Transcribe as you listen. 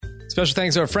Special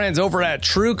thanks to our friends over at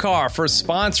TrueCar for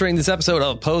sponsoring this episode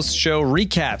of Post-Show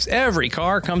Recaps. Every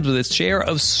car comes with its share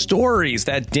of stories.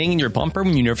 That ding in your bumper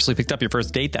when you nervously picked up your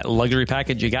first date, that luxury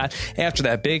package you got after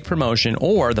that big promotion,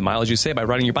 or the mileage you save by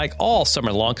riding your bike all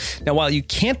summer long. Now, while you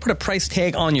can't put a price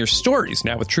tag on your stories,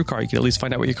 now with TrueCar, you can at least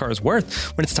find out what your car is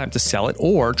worth when it's time to sell it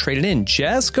or trade it in.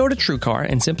 Just go to TrueCar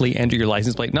and simply enter your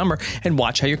license plate number and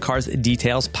watch how your car's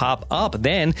details pop up.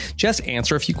 Then just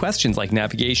answer a few questions like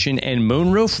navigation and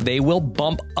moonroof. They will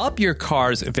bump up your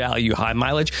car's value. High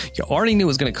mileage you already knew it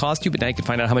was going to cost you, but now you can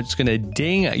find out how much it's going to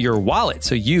ding your wallet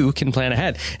so you can plan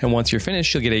ahead. And once you're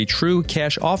finished, you'll get a true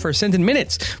cash offer sent in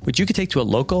minutes, which you could take to a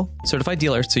local certified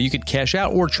dealer so you could cash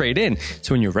out or trade in.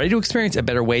 So when you're ready to experience a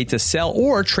better way to sell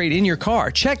or trade in your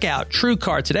car, check out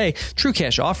TrueCar today. True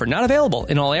cash offer not available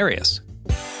in all areas.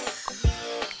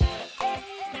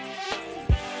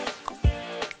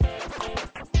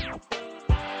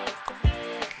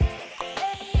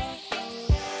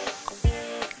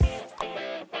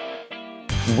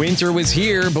 Winter was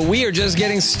here, but we are just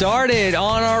getting started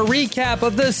on our recap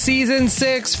of the Season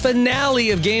 6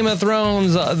 finale of Game of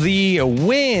Thrones, The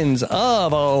Winds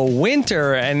of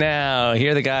Winter. And now,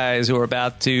 here are the guys who are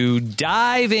about to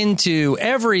dive into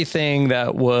everything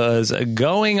that was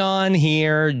going on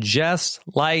here, just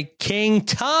like King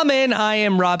Tommen. I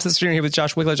am Rob Sister here with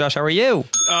Josh Wickler. Josh, how are you?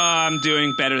 I'm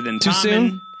doing better than Too Tommen.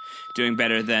 soon? Doing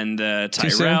better than the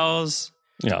Tyrells.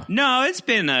 Yeah. No, it's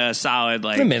been a solid,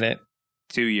 a minute.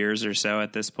 2 years or so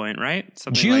at this point, right?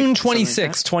 June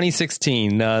 26,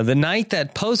 2016, the night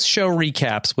that Post-Show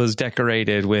Recaps was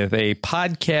decorated with a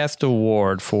podcast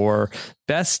award for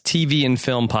Best TV and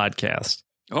Film Podcast.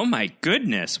 Oh, my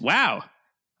goodness. Wow.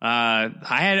 I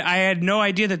had no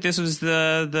idea that this was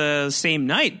the same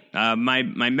night. My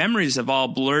memories have all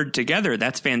blurred together.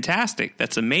 That's fantastic.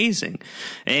 That's amazing.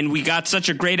 And we got such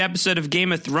a great episode of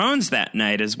Game of Thrones that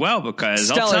night as well, because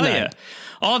I'll tell you,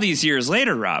 all these years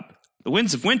later, Rob, The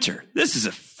Winds of Winter. This is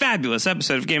a fabulous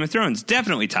episode of Game of Thrones.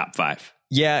 Definitely top 5.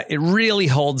 Yeah, it really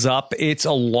holds up. It's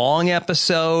a long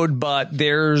episode, but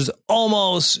there's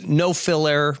almost no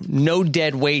filler, no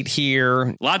dead weight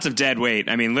here. Lots of dead weight.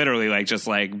 I mean, literally just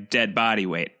dead body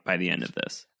weight by the end of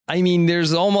this. I mean,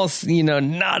 there's almost,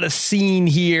 not a scene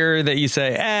here that you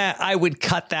say, I would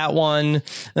cut that one.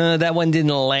 That one didn't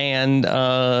land.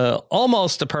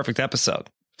 Almost a perfect episode.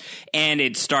 And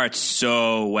it starts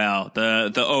so well.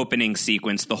 The opening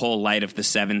sequence, the whole Light of the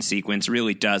Seven sequence,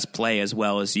 really does play as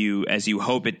well as you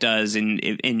hope it does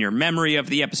in your memory of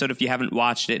the episode. If you haven't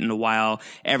watched it in a while,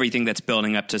 everything that's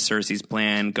building up to Cersei's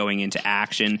plan, going into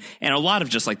action, and a lot of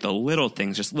just the little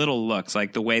things, just little looks,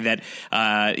 like the way that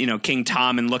King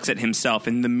Tommen looks at himself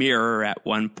in the mirror at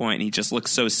one point, and he just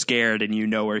looks so scared, and you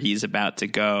know where he's about to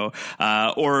go.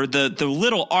 Or the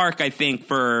little arc, I think,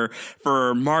 for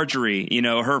Marjorie,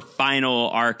 her final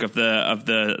arc of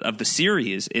the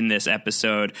series in this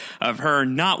episode, of her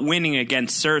not winning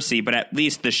against Cersei, but at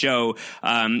least the show,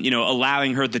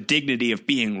 allowing her the dignity of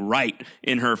being right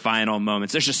in her final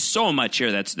moments. There's just so much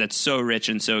here that's so rich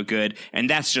and so good, and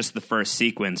that's just the first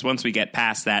sequence. Once we get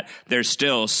past that, there's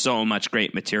still so much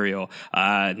great material,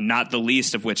 not the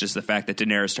least of which is the fact that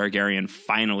Daenerys Targaryen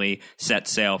finally set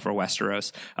sail for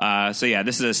Westeros. So yeah,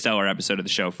 this is a stellar episode of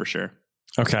the show for sure.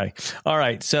 Okay. All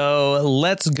right. So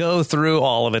let's go through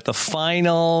all of it. The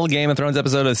final Game of Thrones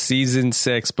episode of season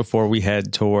 6 before we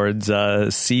head towards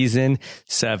season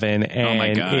 7.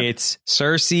 And it's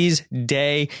Cersei's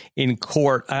day in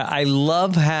court. I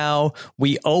love how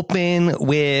we open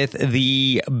with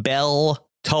the bell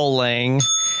tolling.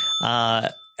 And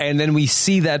then we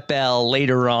see that bell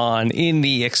later on in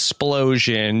the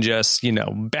explosion, just,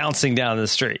 bouncing down the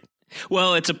street.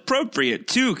 Well, it's appropriate,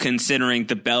 too, considering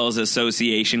the Bell's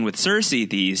association with Cersei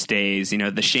these days,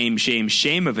 the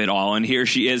shame of it all. And here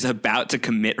she is about to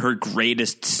commit her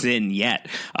greatest sin yet.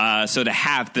 So to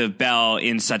have the Bell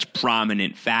in such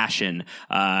prominent fashion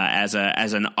as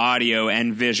an audio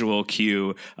and visual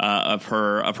cue of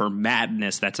her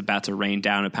madness that's about to rain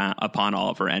down upon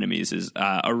all of her enemies is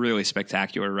a really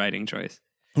spectacular writing choice.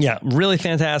 Yeah, really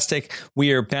fantastic.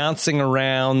 We are bouncing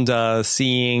around,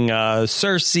 seeing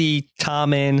Cersei,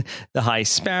 Tommen, the High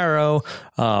Sparrow,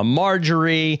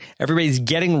 Marjorie. Everybody's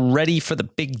getting ready for the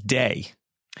big day.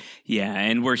 Yeah,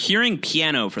 and we're hearing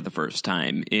piano for the first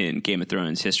time in Game of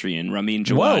Thrones history in Ramin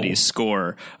Djawadi's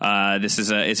score. This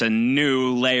is a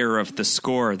new layer of the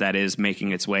score that is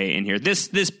making its way in here.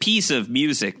 This piece of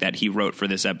music that he wrote for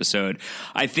this episode,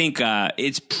 I think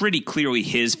it's pretty clearly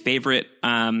his favorite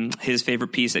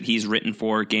piece that he's written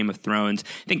for Game of Thrones.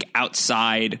 I think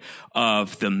outside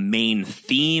of the main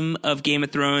theme of Game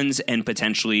of Thrones and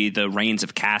potentially the Reigns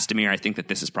of Castamere, I think that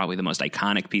this is probably the most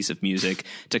iconic piece of music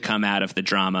to come out of the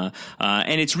drama.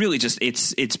 And it's really just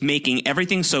it's making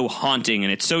everything so haunting,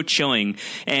 and it's so chilling.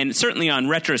 And certainly on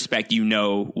retrospect, you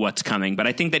know what's coming. But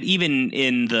I think that even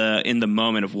in the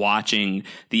moment of watching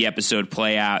the episode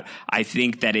play out, I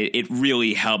think that it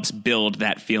really helps build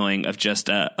that feeling of just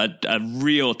a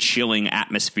real chilling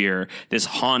atmosphere, this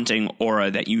haunting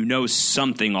aura that you know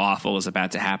something awful is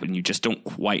about to happen. You just don't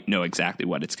quite know exactly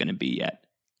what it's going to be yet.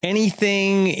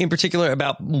 Anything in particular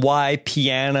about why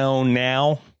piano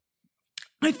now?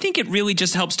 I think it really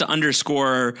just helps to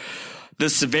underscore the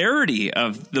severity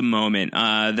of the moment,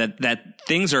 that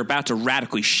things are about to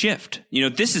radically shift. You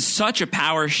know, this is such a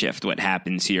power shift, what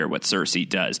happens here, what Cersei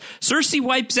does. Cersei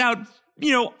wipes out,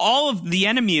 you know, all of the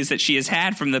enemies that she has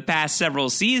had from the past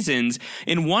several seasons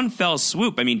in one fell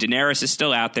swoop. I mean, Daenerys is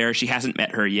still out there. She hasn't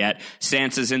met her yet.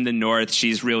 Sansa's in the north.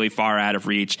 She's really far out of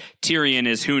reach. Tyrion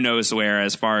is who knows where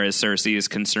as far as Cersei is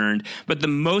concerned. But the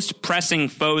most pressing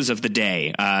foes of the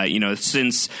day, you know,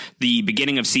 since the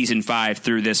beginning of season 5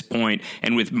 through this point,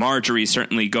 and with Marjorie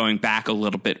certainly going back a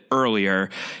little bit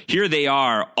earlier, here they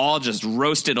are all just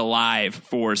roasted alive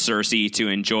for Cersei to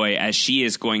enjoy, as she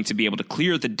is going to be able to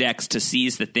clear the decks to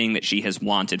seize the thing that she has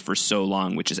wanted for so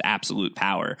long, which is absolute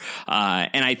power.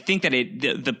 And I think that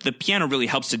the piano really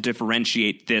helps to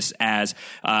differentiate this as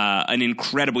an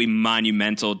incredibly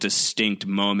monumental, distinct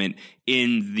moment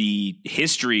in the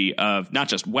history of not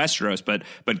just Westeros,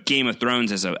 but Game of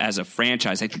Thrones as a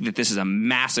franchise. I think that this is a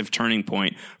massive turning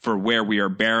point for where we are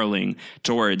barreling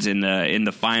towards in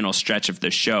the final stretch of the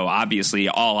show. Obviously,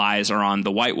 all eyes are on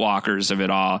the White Walkers of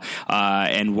it all,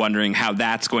 and wondering how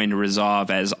that's going to resolve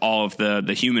as all of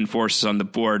the human forces on the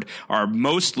board are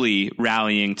mostly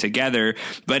rallying together.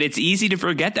 But it's easy to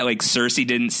forget that, like, Cersei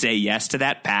didn't say yes to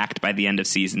that pact by the end of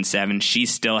season 7. She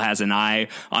still has an eye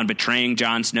on betraying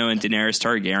Jon Snow and Daenerys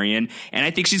Targaryen, and I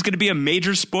think she's going to be a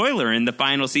major spoiler in the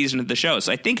final season of the show.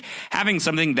 So I think having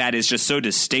something that is just so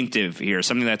distinctive here,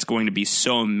 something that's going to be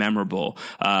so memorable,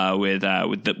 with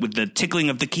the tickling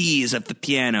of the keys of the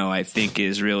piano, I think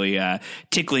is really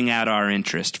tickling out our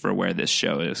interest for where this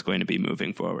show is going to be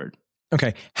moving forward.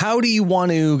 Okay, how do you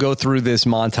want to go through this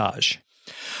montage?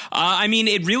 I mean,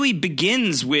 it really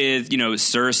begins with, you know,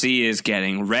 Cersei is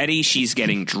getting ready. She's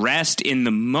getting dressed. In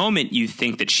the moment, you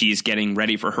think that she's getting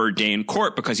ready for her day in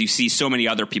court because you see so many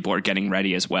other people are getting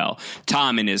ready as well.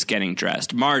 Tommen is getting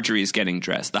dressed. Marjorie is getting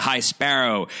dressed. The High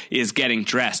Sparrow is getting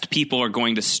dressed. People are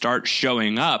going to start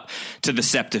showing up to the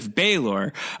Sept of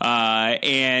Baelor.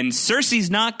 And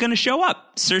Cersei's not going to show up.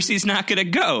 Cersei's not going to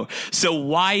go. So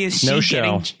why is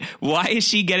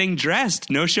she getting dressed?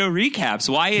 No show recaps.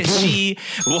 Why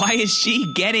is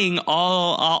she getting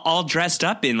all dressed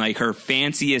up in like her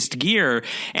fanciest gear?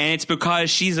 And it's because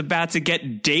she's about to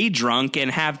get day drunk and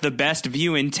have the best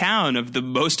view in town of the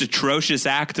most atrocious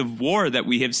act of war that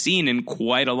we have seen in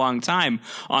quite a long time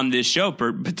on this show,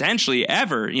 potentially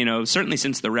ever, you know, certainly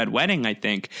since the Red Wedding, I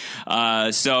think.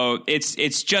 So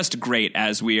it's just great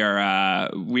as we are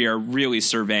really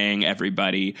surveying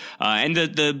everybody. And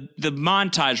the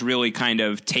montage really kind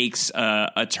of takes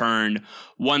a turn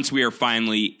once we are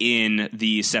finally in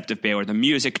the Sept of Baelor. The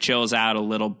music chills out a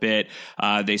little bit.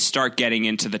 They start getting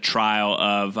into the trial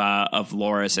of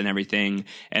Loras and everything.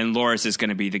 And Loras is going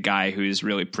to be the guy who's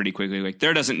really pretty quickly like,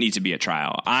 there doesn't need to be a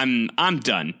trial. I'm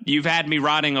done. You've had me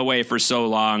rotting away for so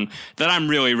long that I'm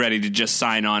really ready to just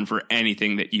sign on for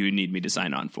anything that you need me to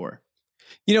sign on for.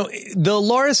 You know, the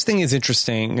Loras thing is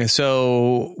interesting.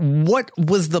 So what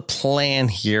was the plan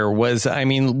here? Was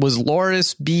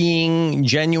Loras being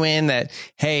genuine that,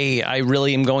 hey, I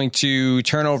really am going to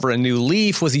turn over a new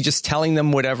leaf? Was he just telling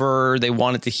them whatever they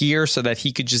wanted to hear so that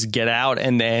he could just get out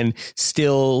and then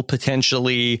still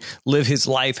potentially live his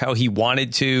life how he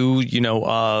wanted to,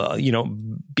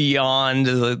 beyond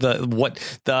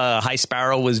what the High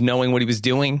Sparrow was knowing what he was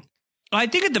doing? I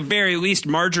think at the very least,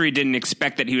 Marjorie didn't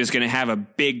expect that he was going to have a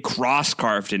big cross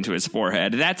carved into his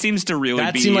forehead. That seems to really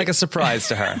That seemed like a surprise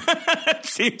to her. It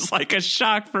seems like a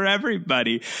shock for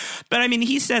everybody. But I mean,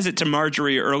 he says it to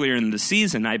Marjorie earlier in the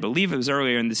season. I believe it was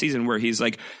earlier in the season where he's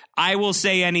like, I will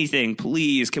say anything.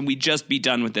 Please, can we just be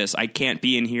done with this? I can't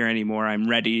be in here anymore. I'm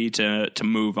ready to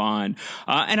move on.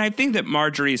 And I think that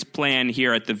Marjorie's plan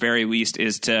here, at the very least,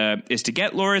 is to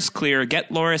get Loras clear, get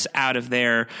Loras out of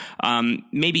there.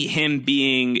 Maybe him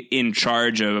being in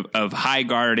charge of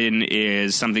Highgarden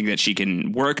is something that she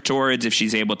can work towards if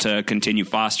she's able to continue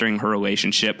fostering her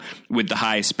relationship with the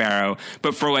High Sparrow.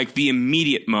 But for like the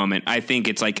immediate moment, I think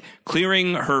it's like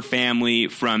clearing her family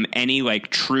from any like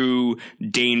true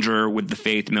danger with the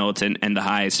Faith Militant and the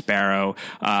High Sparrow,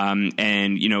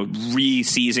 and, you know,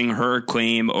 re-seizing her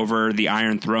claim over the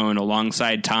Iron Throne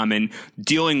alongside Tommen,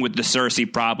 dealing with the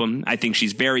Cersei problem. I think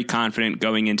she's very confident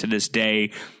going into this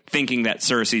day, thinking that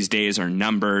Cersei's days are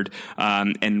numbered.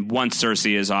 And once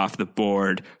Cersei is off the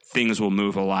board, things will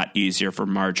move a lot easier for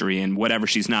Marjorie, and whatever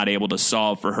she's not able to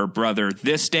solve for her brother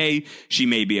this day, she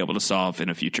may be able to solve in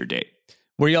a future date.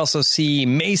 We also see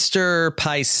Maester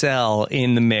Pycelle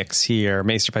in the mix here.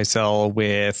 Maester Pycelle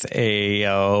with a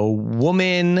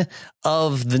woman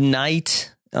of the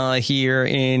night here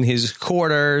in his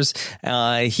quarters.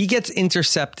 He gets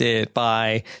intercepted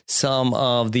by some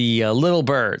of the little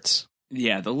birds.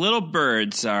 Yeah, the little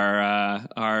birds are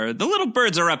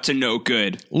up to no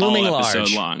good. Looming all episode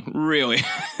large. long, really.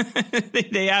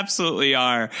 they absolutely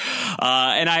are,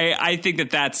 and I think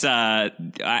that's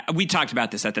we talked about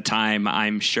this at the time,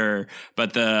 I'm sure,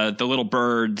 but the little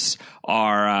birds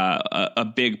are a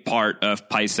big part of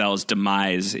Pycelle's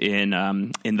demise in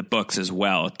the books as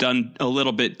well. Done a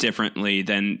little bit differently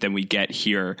than we get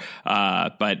here,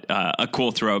 but a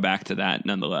cool throwback to that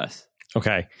nonetheless.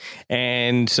 Okay.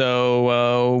 And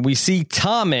so we see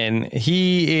Tommen.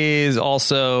 He is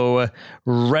also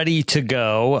ready to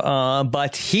go,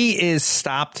 but he is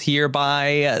stopped here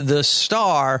by the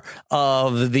star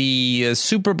of the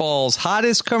Super Bowl's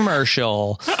hottest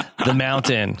commercial, The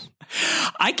Mountain.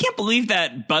 I can't believe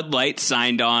that Bud Light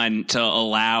signed on to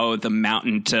allow the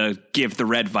Mountain to give the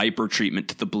Red Viper treatment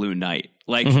to the Blue Knight.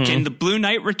 Like, Can the Blue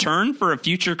Knight return for a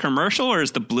future commercial, or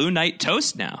is the Blue Knight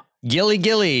toast now? Gilly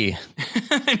Gilly.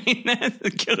 I mean, that's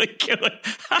Gilly Gilly.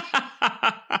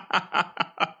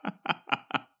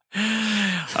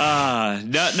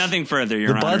 Nothing further,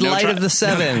 Your Honor. The Bud Light of the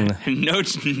Seven. No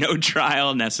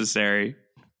trial necessary.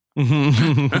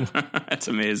 That's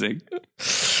amazing.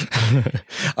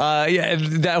 Yeah,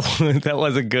 that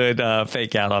was a good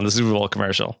fake out on the Super Bowl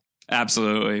commercial.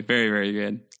 Absolutely. Very, very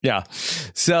good. Yeah.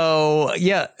 So,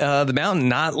 yeah, the Mountain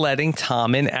not letting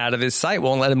Tommen out of his sight,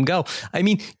 won't let him go. I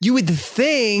mean, you would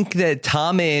think that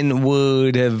Tommen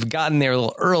would have gotten there a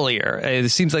little earlier. It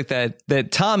seems like that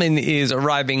Tommen is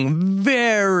arriving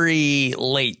very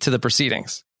late to the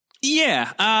proceedings.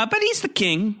 Yeah, but he's the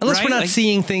king. Unless right? we're not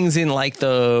seeing things in like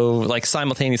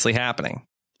simultaneously happening.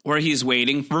 Or he's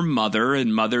waiting for Mother,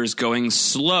 and Mother's going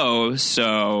slow,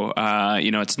 so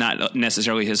it's not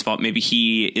necessarily his fault. Maybe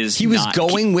he was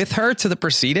going with her to the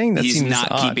proceeding. That he's seems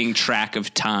not odd. Keeping track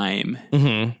of time.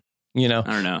 Mm-hmm. You know,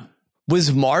 I don't know.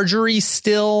 Was Marjorie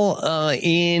still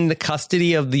in the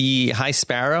custody of the High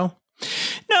Sparrow?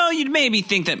 No, you'd maybe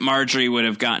think that Marjorie would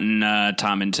have gotten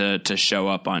Tommen to show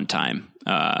up on time,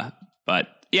 but.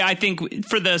 Yeah, I think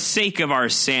for the sake of our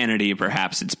sanity,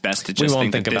 perhaps it's best to just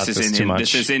think that this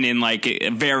isn't in like a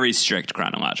very strict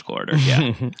chronological order.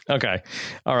 Yeah. Okay.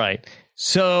 All right.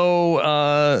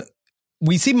 So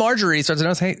we see Marjorie starts to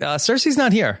notice, hey, Cersei's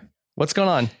not here. What's going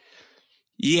on?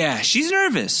 Yeah, she's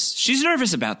nervous. She's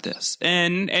nervous about this,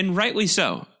 and rightly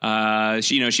so.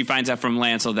 She finds out from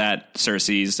Lancel that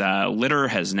Cersei's litter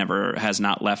has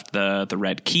not left the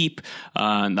Red Keep.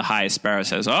 And the High Sparrow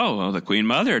says, "Oh, well, the Queen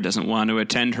Mother doesn't want to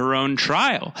attend her own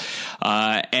trial."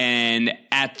 And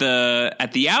at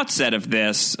the outset of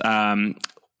this,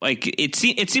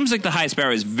 it seems like the High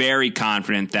Sparrow is very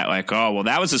confident that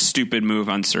that was a stupid move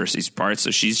on Cersei's part,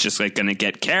 so she's just going to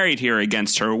get carried here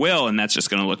against her will, and that's just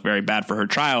going to look very bad for her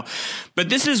trial. But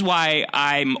this is why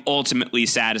I'm ultimately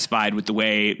satisfied with the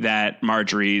way that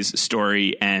Marjorie's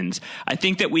story ends. I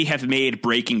think that we have made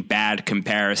Breaking Bad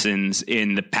comparisons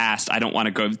in the past. I don't want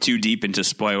to go too deep into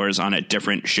spoilers on a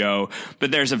different show,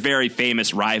 but there's a very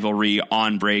famous rivalry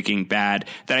on Breaking Bad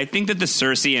that I think that the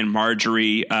Cersei and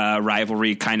Marjorie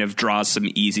rivalry kind of draws some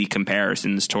easy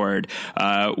comparisons toward,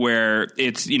 where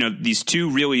it's, these two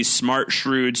really smart,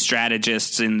 shrewd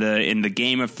strategists in the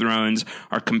Game of Thrones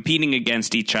are competing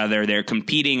against each other. They're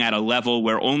competing at a level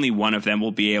where only one of them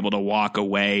will be able to walk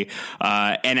away.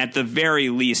 And at the very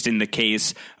least, in the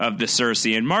case of the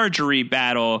Cersei and Marjorie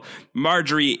battle,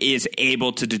 Marjorie is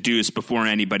able to deduce before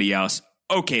anybody else,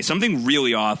 okay, something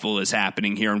really awful is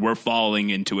happening here and we're falling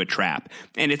into a trap.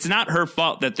 And it's not her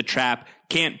fault that the trap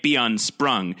can't be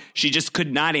unsprung. She just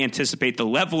could not anticipate the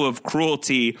level of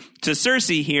cruelty to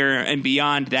Cersei here, and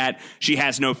beyond that, she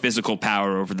has no physical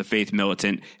power over the Faith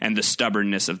Militant and the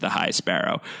stubbornness of the High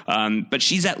Sparrow. But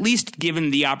she's at least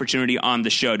given the opportunity on the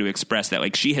show to express that.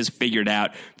 Like, she has figured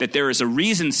out that there is a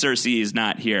reason Cersei is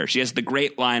not here. She has the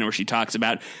great line where she talks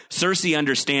about Cersei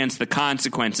understands the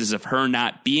consequences of her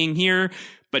not being here,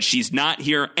 but she's not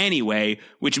here anyway,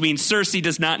 which means Cersei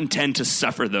does not intend to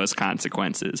suffer those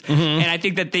consequences. Mm-hmm. And I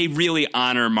think that they really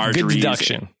honor Marjorie's... Good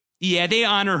deduction. Yeah, they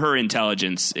honor her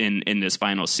intelligence in this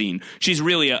final scene. She's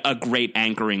really a great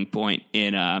anchoring point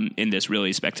in this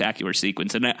really spectacular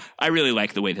sequence, and I really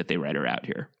like the way that they write her out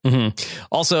here. Mm-hmm.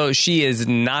 Also, she is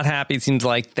not happy. It seems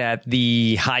like that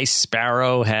the High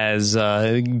Sparrow has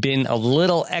been a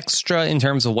little extra in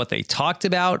terms of what they talked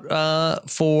about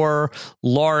for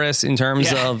Loras in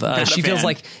terms of she feels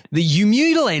like you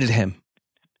mutilated him.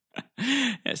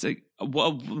 It's like,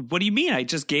 well, what do you mean? I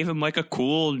just gave him like a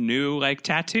cool new like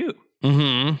tattoo.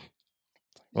 Mm-hmm.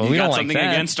 Well, we got don't something like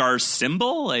that. Against our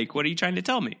symbol? Like, what are you trying to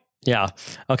tell me? Yeah.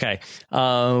 Okay.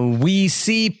 We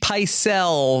see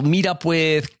Pycelle meet up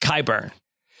with Qyburn.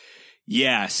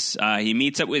 Yes, he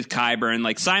meets up with Qyburn,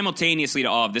 like simultaneously to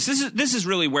all of this. This is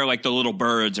really where like the little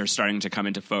birds are starting to come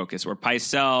into focus, where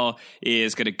Pycelle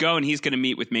is going to go and he's going to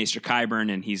meet with Maester Qyburn,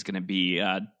 and he's going to be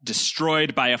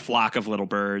destroyed by a flock of little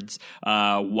birds,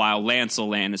 while Lancel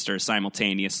Lannister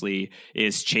simultaneously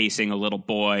is chasing a little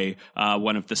boy,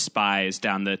 one of the spies,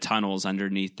 down the tunnels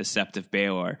underneath the Sept of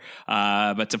Baelor.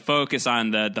 But to focus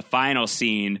on the final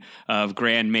scene of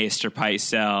Grand Maester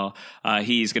Pycelle,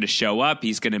 he's going to show up.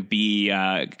 He's going to be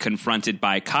confronted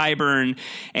by Qyburn,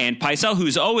 and Pycelle,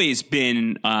 who's always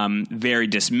been very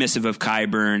dismissive of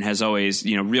Qyburn, has always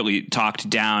really talked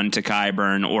down to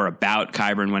Qyburn or about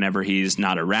Qyburn whenever he's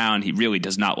not around. He really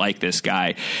does not like this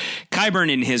guy.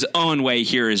 Qyburn, in his own way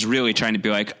here, is really trying to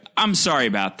be like, I'm sorry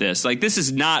about this. Like, this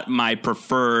is not my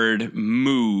preferred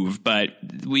move, but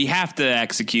we have to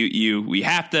execute you. We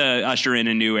have to usher in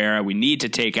a new era. We need to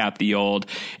take out the old,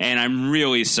 and I'm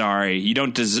really sorry. You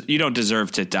don't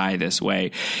deserve to die this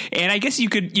way. And I guess you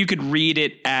could read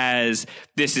it as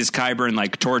this is Qyburn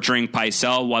like torturing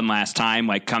Pycelle one last time,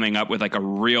 like coming up with like a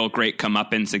real great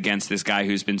comeuppance against this guy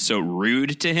who's been so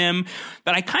rude to him.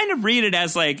 But I kind of read it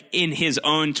as like in his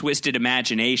own twisted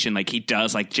imagination, like he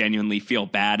does like genuinely feel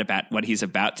bad about what he's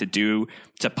about to do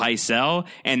to Pycelle,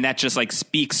 and that just like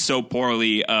speaks so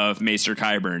poorly of Maester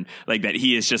Qyburn, like that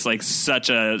he is just like such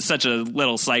a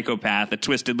little psychopath, a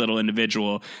twisted little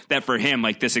individual, that for him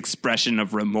like this expression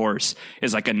of remorse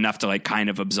is like enough to like kind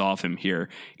of absolve him here.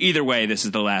 Either way, this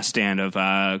is the last stand of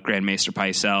Grand Maester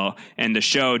Pycelle, and the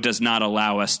show does not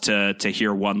allow us to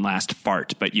hear one last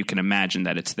fart, but you can imagine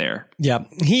that it's there. Yeah,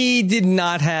 he did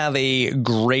not have a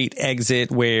great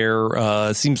exit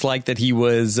where seems like that he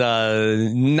was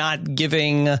not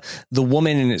giving the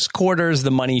woman in his quarters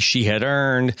the money she had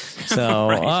earned. So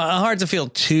right. Hard to feel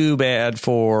too bad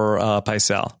for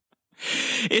Pycelle.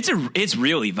 It's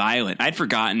really violent. I'd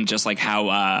forgotten just like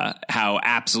how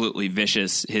absolutely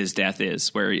vicious his death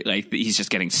is, where like he's just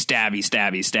getting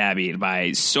stabby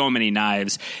by so many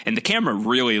knives, and the camera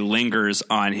really lingers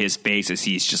on his face as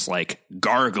he's just like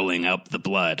gargling up the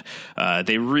blood.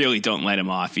 They really don't let him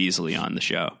off easily on the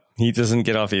show. He doesn't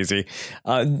get off easy.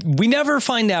 We never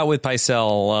find out with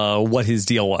Pycelle what his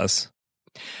deal was.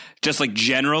 Just like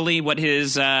generally what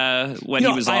his he was all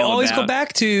about. I always go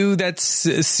back to that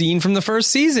scene from the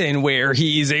first season where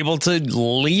he's able to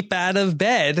leap out of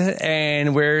bed,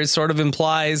 and where it sort of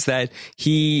implies that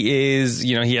he is,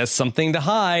 he has something to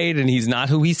hide and he's not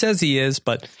who he says he is.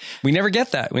 But we never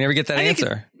get that. We never get that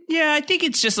answer. Yeah, I think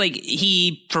it's just like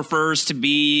he prefers to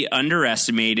be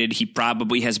underestimated. He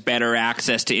probably has better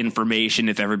access to information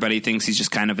if everybody thinks he's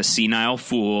just kind of a senile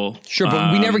fool. Sure,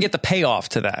 but we never get the payoff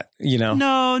to that,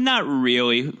 No, not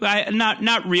really.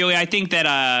 Not really. I think that,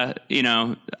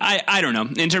 I don't know.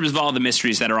 In terms of all the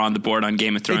mysteries that are on the board on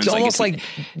Game of Thrones. It's almost like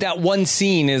that one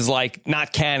scene is like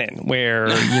not canon where,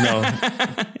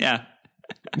 Yeah.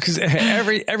 Because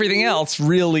everything else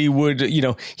really would,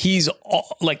 he's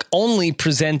like only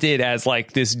presented as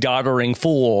like this doddering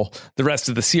fool the rest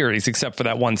of the series, except for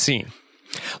that one scene.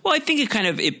 Well, I think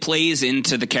it plays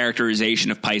into the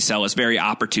characterization of Pycelle as very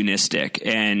opportunistic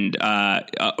and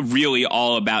really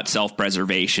all about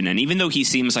self-preservation. And even though he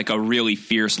seems like a really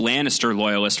fierce Lannister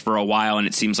loyalist for a while, and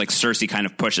it seems like Cersei kind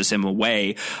of pushes him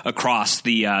away across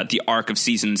the arc of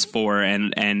seasons 4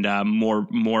 and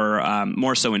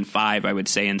more so in 5, I would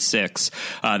say, in 6,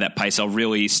 that Pycelle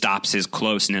really stops his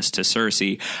closeness to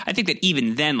Cersei. I think that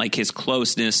even then, like his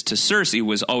closeness to Cersei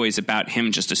was always about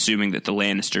him just assuming that the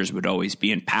Lannisters would always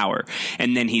be in power.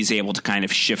 And then he's able to kind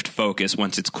of shift focus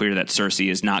once it's clear that Cersei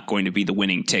is not going to be the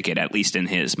winning ticket, at least in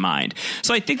his mind.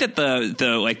 So I think that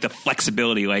the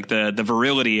flexibility, like the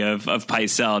virility of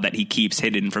Pycelle that he keeps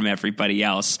hidden from everybody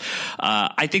else,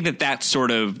 I think that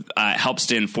sort of helps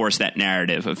to enforce that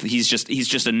narrative of he's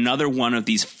just another one of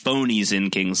these phonies in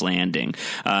King's Landing,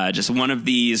 just one of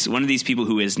these people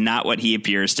who is not what he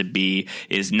appears to be,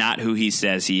 is not who he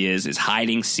says he is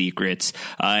hiding secrets.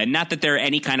 Not that there are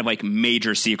any kind of like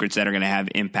major secrets that are going to have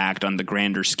impact on the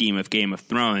grander scheme of Game of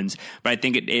Thrones, but I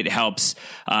think it helps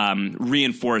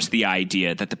reinforce the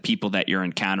idea that the people that you're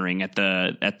encountering at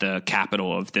the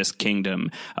capital of this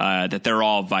kingdom, that they're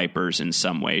all vipers in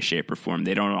some way, shape, or form.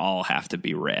 They don't all have to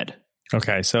be red.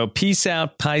 Okay, so peace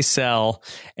out, Pycelle.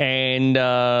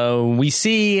 And we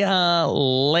see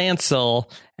Lancel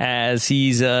as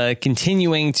he's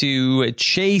continuing to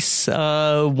chase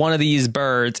one of these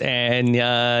birds, and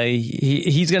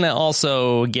he's going to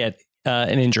also get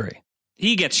an injury.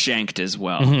 He gets shanked as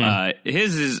well. Mm-hmm.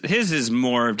 His is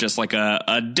more of just like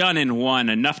a done in one,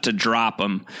 enough to drop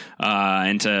him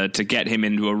and to get him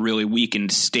into a really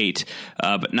weakened state,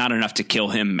 but not enough to kill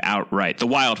him outright. The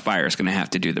wildfire is going to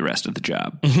have to do the rest of the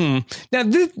job. Mm-hmm. Now,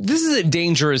 this is a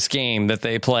dangerous game that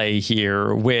they play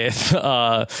here with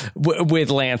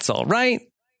Lancel, right?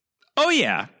 Oh,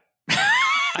 yeah.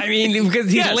 I mean,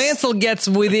 because yes. Lancel gets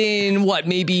within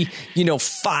maybe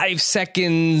 5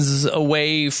 seconds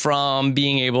away from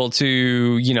being able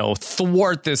to,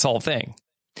 thwart this whole thing.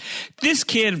 This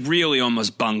kid really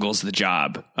almost bungles the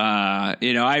job.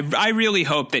 I really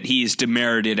hope that he's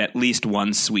demerited at least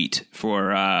one suite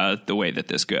for the way that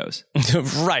this goes.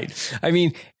 Right. I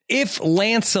mean, if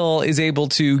Lancel is able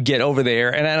to get over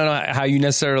there, and I don't know how you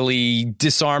necessarily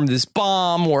disarm this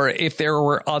bomb, or if there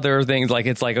were other things like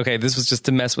it's like, okay, this was just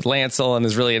to mess with Lancel, and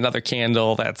there's really another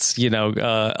candle that's,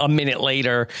 a minute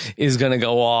later is going to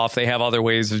go off. They have other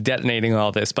ways of detonating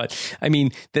all this. But I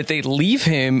mean, that they leave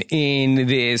him in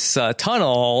this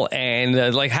tunnel,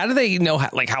 and how do they know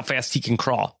how fast he can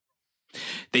crawl?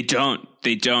 They don't.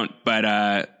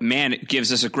 But man, it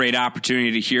gives us a great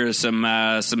opportunity to hear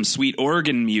some sweet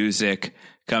organ music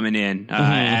coming in,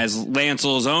 as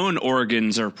Lancel's own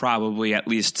organs are probably at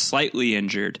least slightly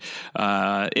injured.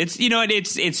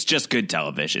 It's just good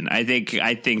television. I think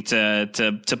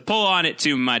to pull on it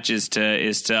too much is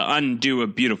to undo a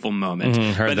beautiful moment.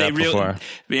 Heard but that before.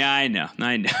 Yeah, I know.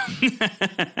 Knock.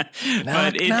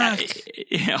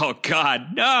 Oh God,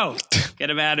 no! Get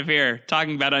him out of here!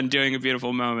 Talking about undoing a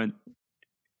beautiful moment.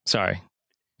 Sorry.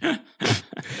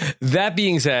 That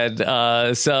being said,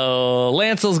 so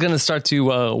Lancel's going to start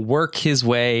to work his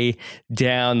way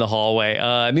down the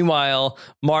hallway. Meanwhile,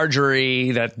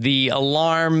 Marjorie, that the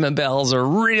alarm bells are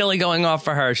really going off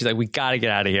for her. She's like, we got to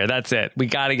get out of here. That's it. We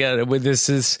got to get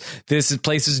this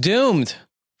place is doomed.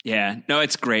 Yeah, no,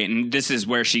 it's great. And this is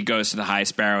where she goes to the High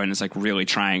Sparrow and is like really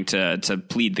trying to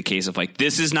plead the case of like,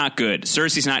 this is not good.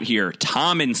 Cersei's not here.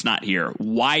 Tommen's not here.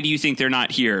 Why do you think they're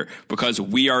not here? Because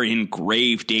we are in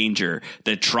grave danger.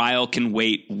 The trial can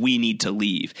wait. We need to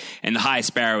leave. And the High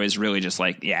Sparrow is really just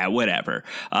like, yeah, whatever.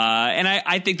 And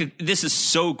I think that this is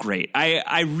so great.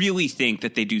 I really think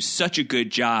that they do such a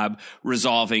good job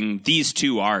resolving these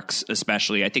two arcs,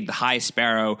 especially. I think the High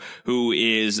Sparrow, who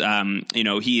is,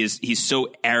 he's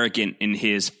so arrogant in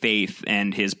his faith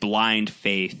and his blind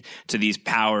faith to these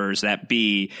powers that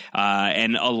be,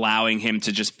 and allowing him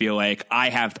to just feel like, I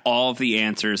have all of the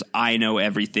answers, I know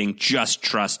everything, just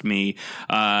trust me.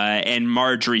 And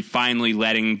Marjorie finally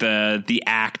letting the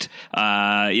act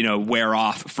wear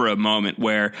off for a moment,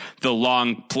 where the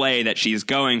long play that she's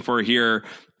going for here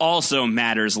also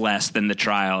matters less than the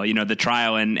trial. The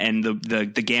trial and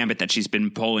the gambit that she's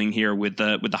been pulling here with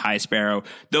the High Sparrow.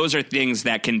 Those are things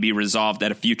that can be resolved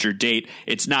at a future date.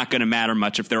 It's not going to matter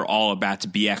much if they're all about to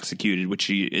be executed, which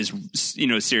she is,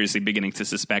 seriously beginning to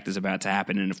suspect is about to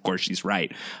happen. And of course she's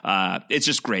right. It's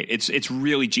just great. It's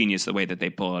really genius the way that they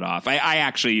pull it off. I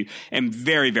actually am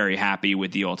very, very happy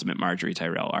with the ultimate Marjorie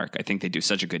Tyrell arc. I think they do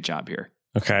such a good job here.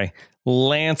 Okay.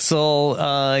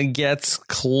 Lancel gets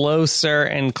closer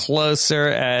and closer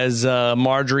as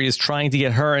Marjorie is trying to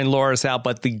get her and Loras out,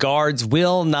 but the guards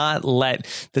will not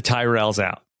let the Tyrells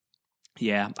out.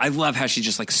 Yeah, I love how she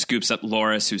just like scoops up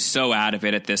Loras, who's so out of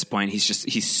it at this point.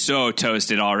 He's so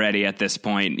toasted already at this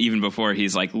point, even before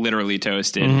he's like literally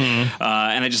toasted. Mm-hmm.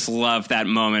 And I just love that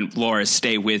moment. Loras,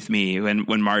 stay with me,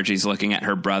 when Marjorie's looking at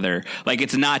her brother. Like,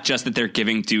 it's not just that they're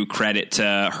giving due credit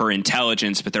to her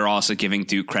intelligence, but they're also giving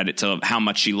due credit to how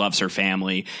much she loves her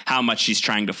family, how much she's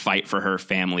trying to fight for her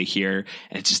family here.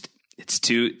 And It's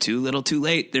too little too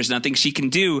late. There's nothing she can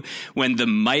do when the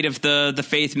might of the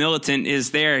Faith Militant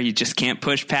is there. You just can't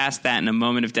push past that in a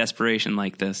moment of desperation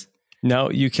like this.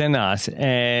 No, you cannot.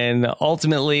 And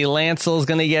ultimately, Lancel's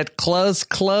going to get close,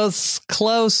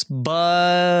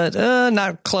 but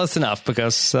not close enough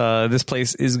because this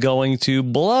place is going to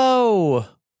blow.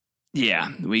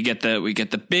 Yeah, we get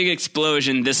the big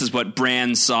explosion. This is what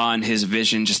Bran saw in his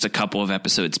vision just a couple of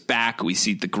episodes back. We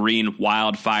see the green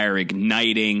wildfire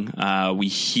igniting. We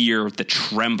hear the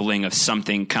trembling of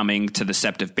something coming to the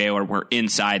Sept of Baelor. We're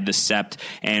inside the Sept,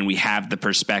 and we have the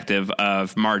perspective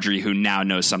of Margaery, who now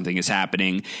knows something is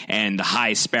happening, and the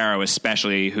High Sparrow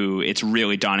especially, who it's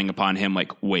really dawning upon him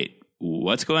like, wait,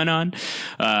 what's going on?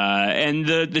 And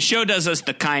the show does us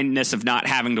the kindness of not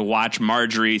having to watch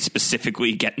Margaery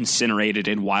specifically get incinerated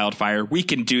in wildfire. We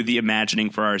can do the imagining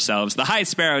for ourselves. The High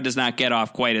Sparrow does not get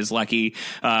off quite as lucky.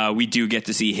 We do get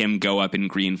to see him go up in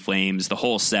green flames. The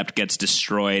whole Sept gets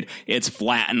destroyed. It's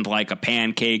flattened like a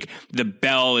pancake. The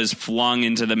bell is flung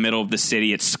into the middle of the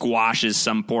city. It squashes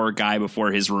some poor guy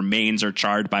before his remains are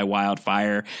charred by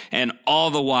wildfire. And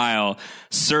all the while,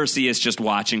 Cersei is just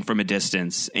watching from a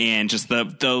distance, and just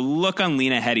the look on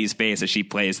Lena Headey's face as she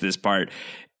plays this part,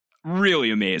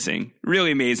 really amazing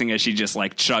as she just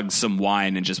like chugs some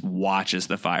wine and just watches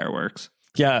the fireworks.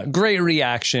 Yeah, great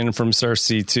reaction from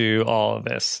Cersei to all of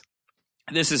this.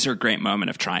 This is her great moment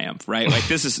of triumph, right? Like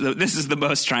this is the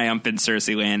most triumphant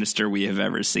Cersei Lannister we have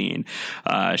ever seen.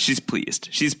 She's pleased.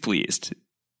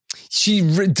 She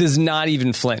does not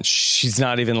even flinch. She's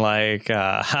not even like,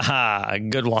 haha,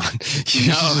 good one.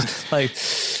 No. Like,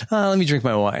 let me drink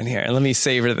my wine here and let me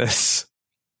savor this.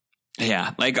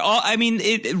 Yeah. Like, it's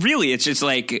just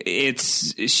like,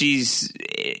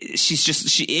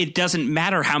 it doesn't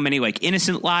matter how many like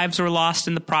innocent lives were lost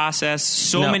in the process.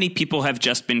 So many people have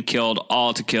just been killed,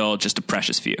 all to kill just a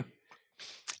precious few.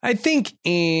 I think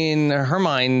in her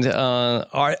mind,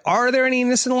 are there any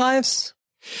innocent lives?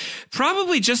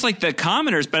 Probably just like the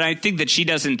commoners, but I think that she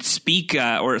doesn't speak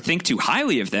or think too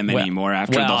highly of them anymore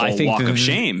after the whole walk of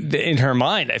shame. In her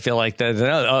mind, I feel like that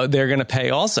they're going to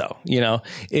pay also. I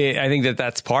think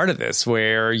that's part of this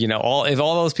where, if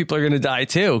all those people are going to die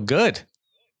too, good.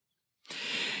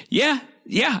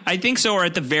 Yeah, I think so. Or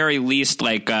at the very least,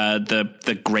 like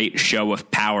the great show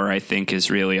of power, I think, is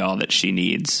really all that she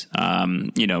needs,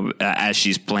 as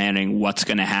she's planning what's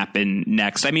going to happen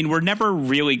next. I mean, we're never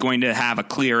really going to have a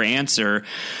clear answer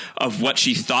of what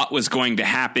she thought was going to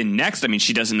happen next. I mean,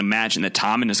 she doesn't imagine that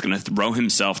Tommen is going to throw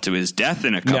himself to his death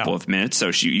in a couple of minutes. So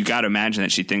you got to imagine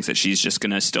that she thinks that she's just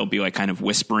going to still be like kind of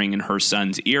whispering in her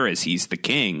son's ear as he's the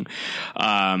king.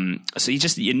 So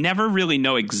you never really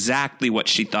know exactly what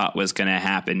she thought was going to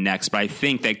happen next. But I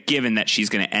think that given that she's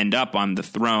going to end up on the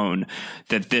throne,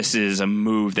 that this is a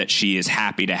move that she is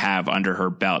happy to have under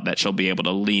her belt, that she'll be able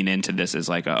to lean into this as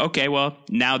like, okay, well,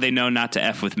 now they know not to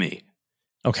F with me.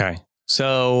 Okay.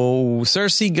 So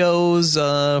Cersei goes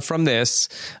from this.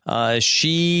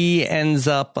 She ends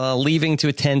up leaving to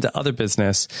attend to other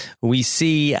business. We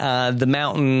see the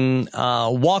Mountain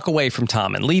walk away from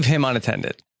Tommen, leave him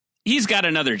unattended. He's got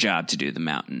another job to do, the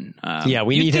Mountain.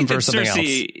 We need him for something else.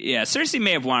 Yeah, Cersei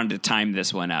may have wanted to time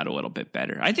this one out a little bit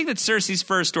better. I think that Cersei's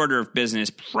first order of business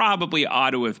probably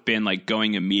ought to have been like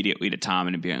going immediately to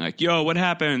Tommen and being like, yo, what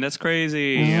happened? That's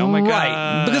crazy. Oh, my God.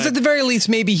 Right. Because at the very least,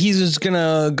 maybe he's just going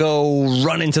to go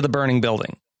run into the burning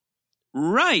building.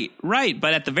 Right.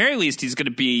 But at the very least, he's going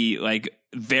to be like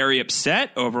very upset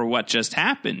over what just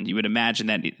happened. You would imagine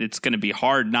that it's going to be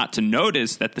hard not to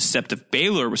notice that the Sept of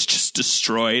Baelor was just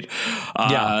destroyed.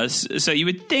 So you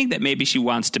would think that maybe she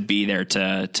wants to be there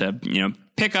to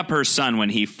pick up her son when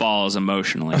he falls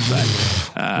emotionally,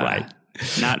 but right.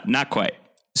 Not quite.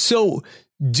 So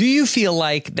do you feel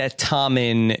like that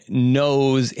Tommen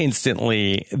knows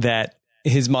instantly that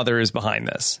his mother is behind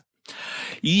this?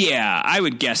 Yeah, I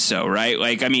would guess so, right?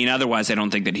 Like, I mean, otherwise I don't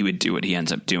think that he would do what he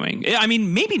ends up doing. I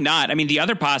mean, maybe not. I mean, the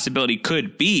other possibility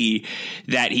could be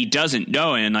that he doesn't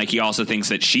know, and like he also thinks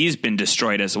that she's been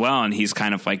destroyed as well, and he's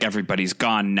kind of like, everybody's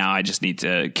gone now, I just need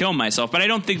to kill myself. But I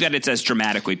don't think that it's as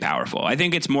dramatically powerful. I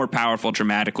think it's more powerful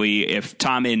dramatically if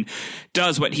Tommen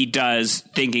does what he does,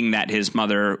 thinking that his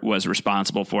mother was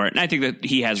responsible for it. And I think that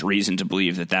he has reason to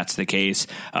believe that that's the case,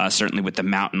 certainly with the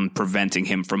Mountain preventing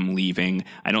him from leaving.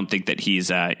 I don't think that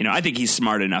he's I think he's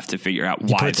smart enough to figure out why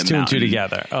the Mountain. He puts two and two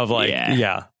together of like,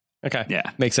 yeah. Okay. Yeah.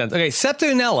 Makes sense. Okay. Septa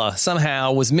Unella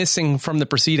somehow was missing from the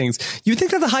proceedings. You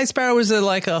think that the High Sparrow was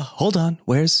hold on,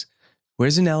 where's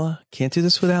Unella? Can't do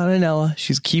this without Unella.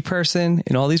 She's a key person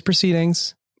in all these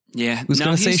proceedings. Yeah. Who's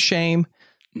going to say shame?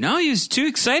 No, he was too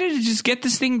excited to just get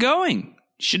this thing going.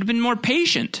 Should have been more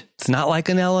patient. It's not like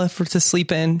Unella to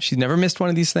sleep in. She's never missed one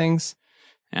of these things.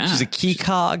 Yeah. She's a key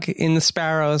cog in the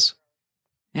Sparrows.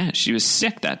 Yeah, she was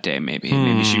sick that day. Maybe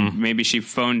maybe she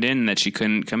phoned in that she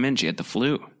couldn't come in. She had the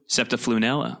flu,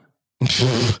 Septiflunella.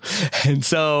 And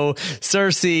so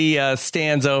Cersei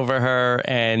stands over her,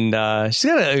 and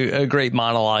she's got a great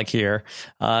monologue here.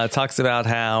 Talks about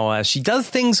how she does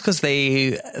things because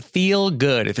they feel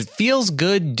good. If it feels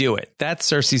good, do it. That's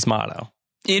Cersei's motto.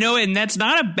 And that's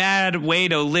not a bad way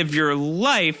to live your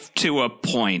life to a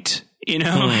point.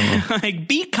 Like,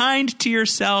 be kind to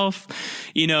yourself.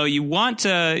 You want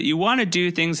to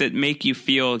do things that make you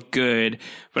feel good.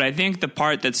 But I think the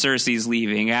part that Cersei's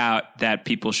leaving out that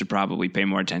people should probably pay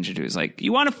more attention to is, like,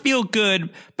 you want to feel good,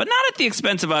 but not at the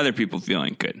expense of other people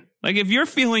feeling good. Like, if you're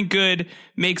feeling good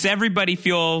makes everybody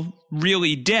feel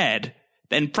really dead,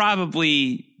 then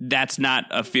probably that's not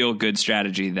a feel good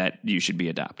strategy that you should be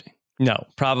adopting. No,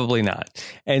 probably not.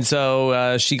 And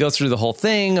so she goes through the whole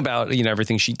thing about,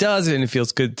 everything she does, and it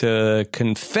feels good to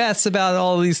confess about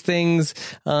all these things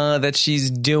that she's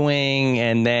doing.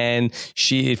 And then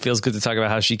it feels good to talk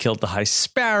about how she killed the High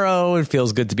Sparrow. It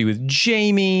feels good to be with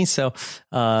Jaime. So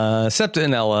Septa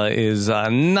Unella is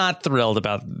not thrilled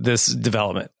about this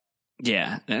development.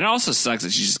 Yeah, and it also sucks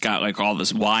that she just got like all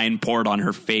this wine poured on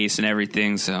her face and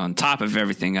everything. So on top of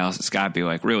everything else, it's got to be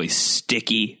like really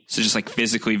sticky. So just like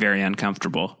physically very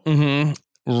uncomfortable. Mm-hmm.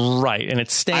 Right, and it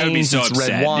stains. I would be so it's upset.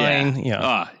 Red wine.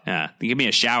 Yeah. Oh, yeah. Give me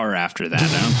a shower after that.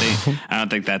 I don't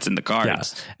think that's in the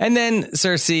cards. Yeah. And then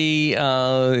Cersei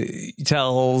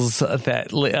tells that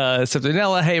Septa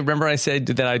Unella, hey, remember I said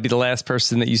that I'd be the last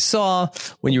person that you saw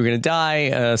when you were going to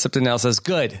die? Septa Unella says,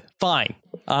 good, fine.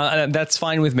 That's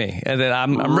fine with me. And then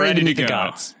I'm ready to meet the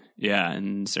gods. Yeah,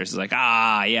 and Cersei's like,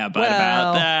 yeah, but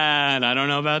about that, I don't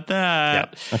know about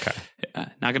that. Yeah, okay.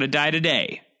 Not going to die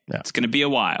today. Yeah. It's going to be a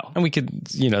while. And we could,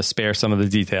 spare some of the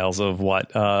details of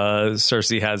what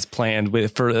Cersei has planned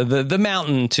for the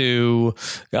mountain to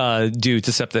do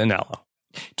to Septa Unella.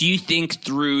 Do you think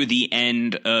through the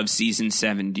end of season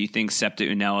 7, do you think Septa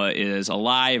Unella is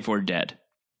alive or dead?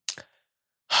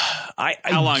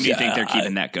 How long do you think they're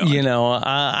keeping that going?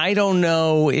 I don't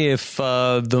know if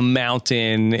the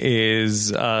mountain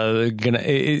is gonna.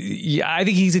 I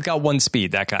think he's got one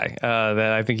speed. That guy.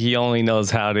 That I think he only knows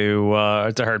how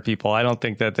to hurt people. I don't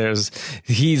think that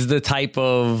he's the type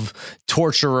of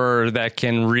torturer that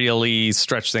can really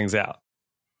stretch things out.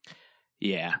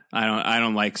 Yeah, I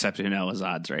don't like Septa Unella's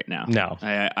odds right now. No,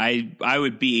 I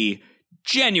would be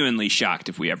genuinely shocked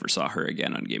if we ever saw her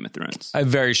again on Game of Thrones. I'm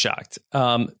very shocked.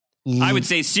 I would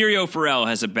say Syrio Forel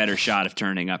has a better shot of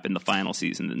turning up in the final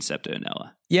season than Septa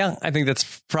Unella. Yeah, I think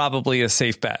that's probably a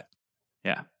safe bet.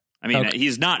 Yeah. I mean,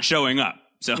 he's not showing up.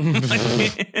 So what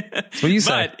do you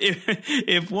say? But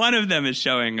if one of them is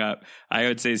showing up, I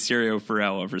would say Syrio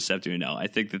Forel over Septa Unella. I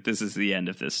think that this is the end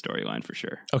of this storyline for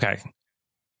sure. Okay.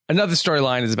 Another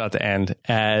storyline is about to end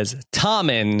as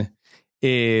Tommen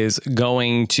is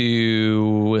going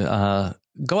to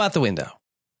go out the window.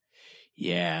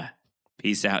 Yeah.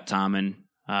 Peace out, Tommen.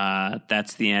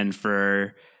 That's the end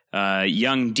for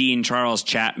young Dean Charles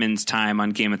Chapman's time on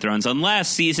Game of Thrones, unless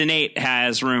season 8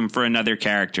 has room for another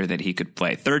character that he could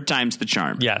play. Third time's the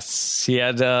charm. Yes. He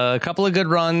had a couple of good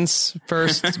runs.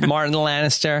 First, Martin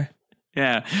Lannister.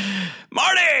 Yeah.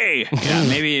 Marty!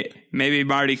 Yeah, maybe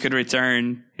Marty could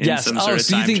return in some sort of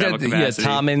time travel capacity.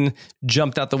 Tommen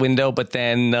jumped out the window, but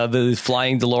then the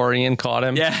flying DeLorean caught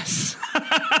him. Yes.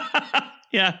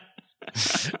 Yeah.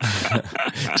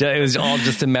 It was all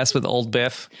just a mess with old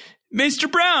Biff. Mr.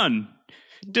 Brown!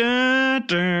 Doc,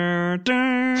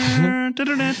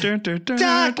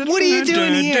 what are you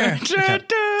doing here?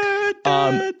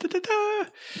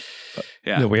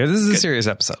 Yeah. No, this is a serious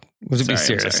episode. Let's be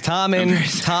serious.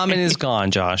 Tommen is gone,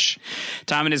 Josh.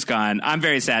 Tommen is gone. I'm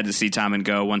very sad to see Tommen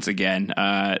go once again.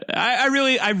 I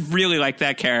really like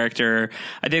that character.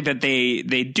 I think that they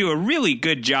do a really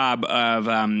good job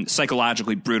of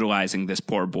psychologically brutalizing this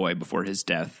poor boy before his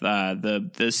death.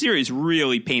 The series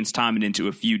really paints Tommen into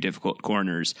a few difficult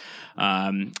corners,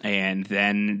 and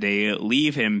then they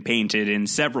leave him painted in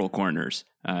several corners.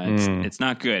 It's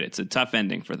not good. It's a tough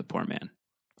ending for the poor man.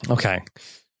 Okay.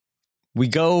 We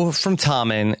go from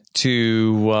Tommen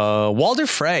to Walder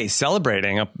Frey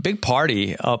celebrating a big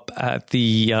party up at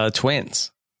the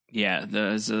Twins. Yeah,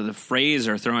 the Freys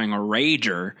are throwing a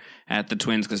rager at the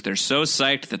Twins because they're so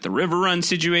psyched that the River Run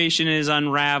situation is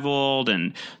unraveled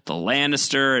and the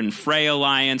Lannister and Frey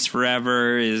alliance is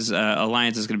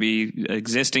going to be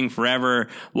existing forever.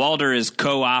 Walder is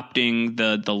co-opting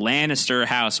the Lannister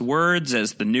house words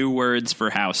as the new words for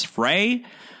House Frey.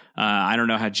 I don't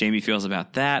know how Jaime feels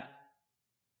about that.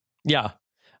 Yeah.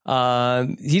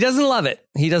 He doesn't love it.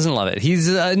 He's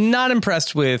not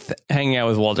impressed with hanging out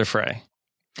with Walder Frey.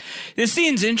 This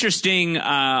scene's interesting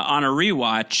on a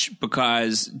rewatch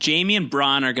because Jamie and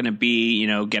Bronn are going to be,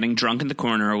 getting drunk in the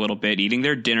corner a little bit, eating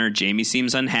their dinner. Jamie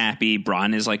seems unhappy.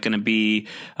 Bronn is like going to be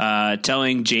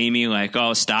telling Jamie like,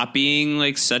 "Oh, stop being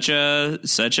like such a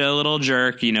little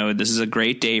jerk. This is a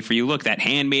great day for you. Look, that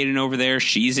handmaiden over there,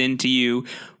 she's into you."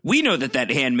 We know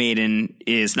that handmaiden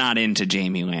is not into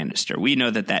Jaime Lannister. We know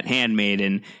that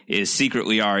handmaiden is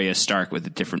secretly Arya Stark with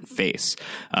a different face.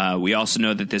 We also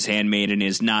know that this handmaiden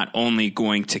is not only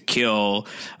going to kill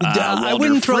I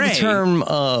wouldn't throw the term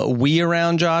we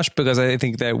around, Josh, because I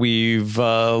think that we've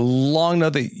long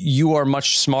known that you are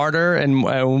much smarter and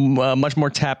much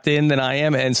more tapped in than I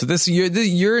am. And so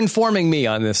you're informing me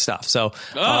on this stuff. So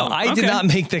I did not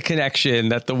make the connection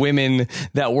that the women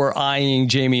that were eyeing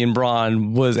Jamie and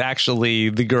Bronn was actually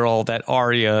the girl that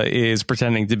Arya is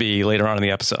pretending to be later on in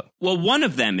the episode. Well, one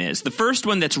of them is the first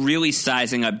one that's really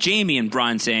sizing up Jamie and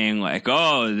Bronn, saying like,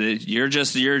 "Oh, you're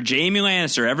Jamie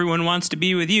Lannister. Everyone wants to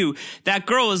be with you." That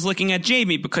girl is looking at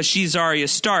Jamie because she's Arya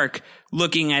Stark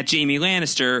looking at Jamie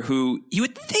Lannister, who you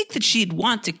would think that she'd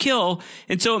want to kill.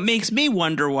 And so it makes me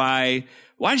wonder why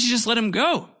did she just let him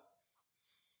go?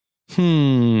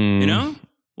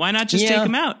 Why not just take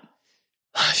him out?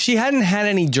 She hadn't had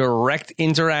any direct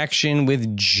interaction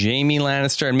with Jaime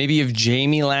Lannister, and maybe if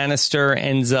Jaime Lannister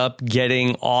ends up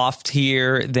getting offed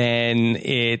here, then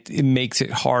it makes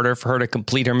it harder for her to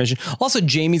complete her mission. Also,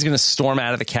 Jaime's going to storm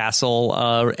out of the castle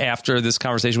after this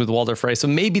conversation with Walder Frey, so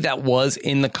maybe that was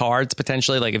in the cards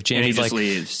potentially. Like if Jaime's like,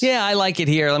 leaves. "Yeah, I like it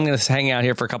here. I'm going to hang out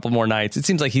here for a couple more nights." It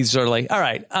seems like he's sort of like, "All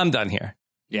right, I'm done here."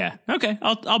 Yeah. Okay.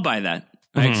 I'll buy that.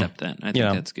 I accept that. I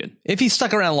think that's good. If he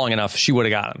stuck around long enough, she would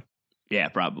have got him. Yeah,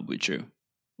 probably true.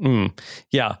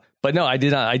 Yeah, but no, I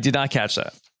did not catch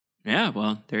that. Yeah,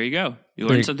 well, there you go. You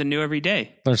learn something new every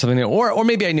day. Learn something new, or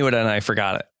maybe I knew it and I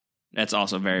forgot it. That's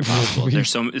also very possible.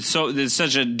 There's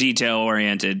such a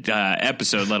detail-oriented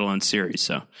episode, let alone series.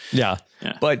 So yeah.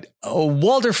 But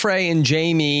Walder Frey and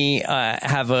Jaime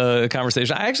have a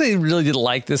conversation. I actually really did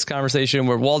like this conversation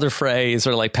where Walder Frey is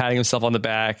sort of like patting himself on the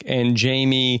back, and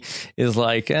Jaime is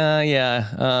like, you're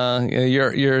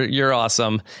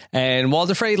awesome. And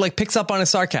Walder Frey like picks up on his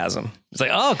sarcasm. It's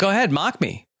like, "Oh, go ahead, mock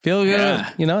me. Feel good." Yeah.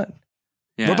 You know what?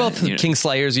 Yeah, we're both King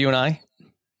Slayers, you and I.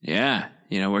 Yeah.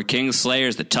 We're King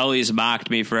Slayers. The Tullys mocked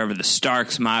me forever. The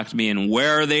Starks mocked me. And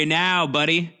where are they now,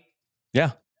 buddy?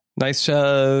 Yeah. Nice.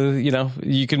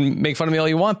 You can make fun of me all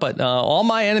you want, but all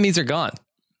my enemies are gone.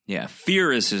 Yeah.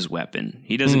 Fear is his weapon.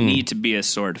 He doesn't need to be a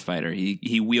sword fighter.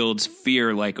 He wields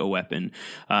fear like a weapon.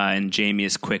 And Jaime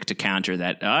is quick to counter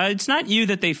that. It's not you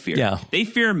that they fear. Yeah. They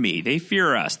fear me. They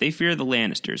fear us. They fear the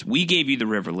Lannisters. We gave you the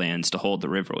Riverlands to hold the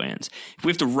Riverlands. If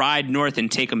we have to ride north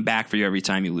and take them back for you every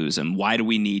time you lose them, why do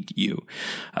we need you?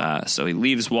 So he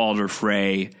leaves Walder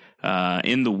Frey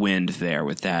in the wind there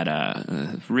with that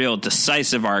real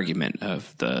decisive argument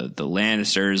of the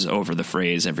Lannisters over the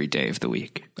Freys every day of the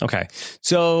week. Okay.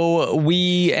 So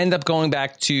we end up going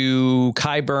back to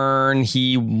Qyburn.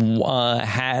 He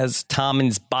has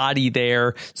Tommen's body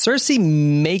there. Cersei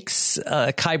makes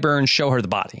Qyburn show her the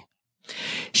body.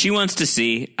 She wants to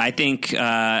see. I think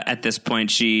at this point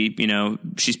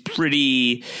she's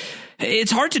pretty...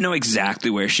 It's hard to know exactly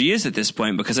where she is at this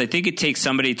point because I think it takes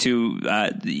somebody to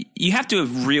you have to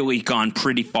have really gone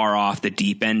pretty far off the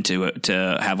deep end to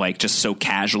have like just so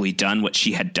casually done what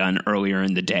she had done earlier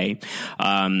in the day.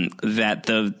 That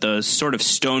the sort of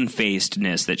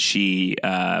stone-facedness that she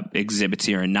exhibits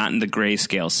here, and not in the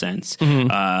grayscale sense,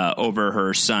 over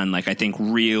her son, like I think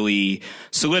really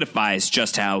solidifies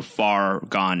just how far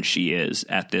gone she is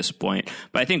at this point.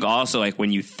 But I think also like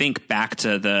when you think back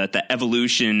to the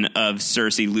evolution of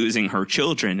Cersei losing her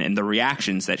children and the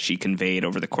reactions that she conveyed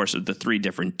over the course of the 3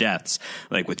 different deaths.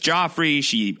 Like with Joffrey,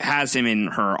 she has him in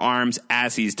her arms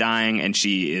as he's dying, and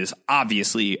she is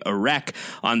obviously a wreck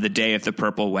on the day of the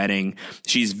Purple Wedding.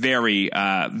 She's very,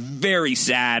 very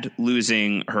sad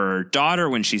losing her daughter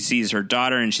when she sees her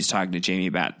daughter, and she's talking to Jaime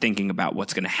about thinking about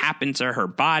what's going to happen to her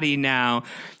body now.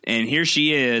 And here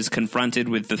she is confronted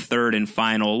with the 3rd and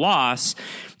final loss,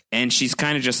 and she's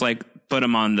kind of just like, put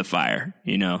him on the fire,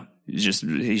 Just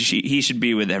he should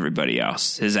be with everybody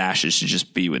else. His ashes should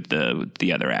just be with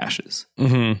the other ashes.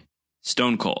 Mm-hmm.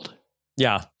 Stone cold.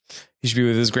 Yeah, he should be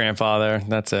with his grandfather.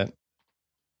 That's it.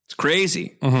 It's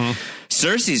crazy. Mm-hmm.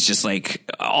 Cersei's just like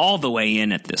all the way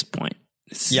in at this point.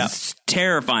 It's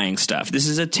terrifying stuff. This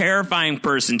is a terrifying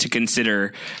person to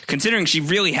consider, considering she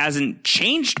really hasn't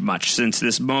changed much since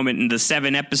this moment in the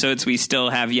 7 episodes we still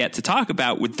have yet to talk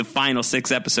about, with the final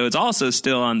 6 episodes also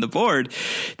still on the board.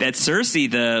 That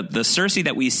Cersei, the Cersei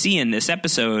that we see in this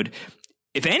episode,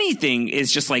 if anything,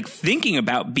 is just like thinking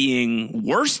about being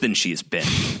worse than she's been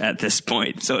at this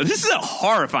point. So this is a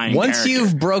horrifying Once character.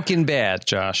 you've broken bad,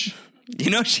 Josh. You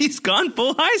know, she's gone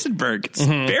full Heisenberg. It's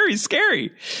very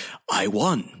scary. I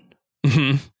won.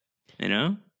 You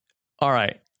know? All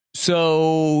right.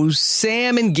 So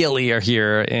Sam and Gilly are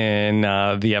here in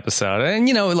the episode. And,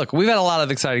 you know, look, we've had a lot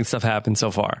of exciting stuff happen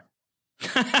so far.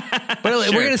 But we're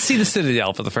going to see the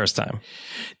Citadel for the first time.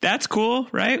 That's cool,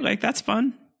 right? Like, that's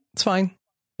fun. It's fine.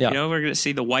 Yeah. You know, we're going to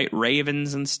see the White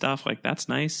Ravens and stuff. Like, that's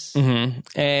nice.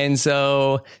 And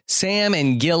so Sam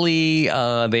and Gilly,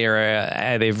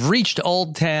 they've reached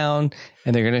Old Town,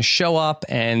 and they're going to show up.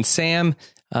 And Sam,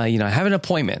 I have an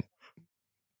appointment.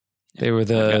 They were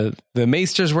the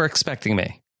Maesters were expecting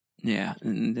me. Yeah,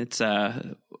 and it's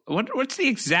what's the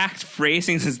exact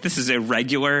phrasing? Since this is a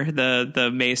regular,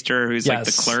 the Maester who's like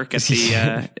the clerk at the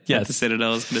at the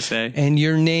Citadel is going to say. And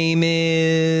your name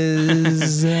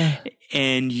is.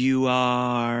 And you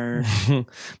are.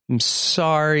 I'm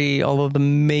sorry, all of the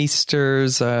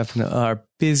Maesters are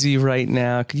busy right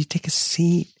now. Could you take a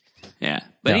seat? Yeah,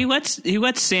 but he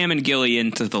lets Sam and Gilly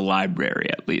into the library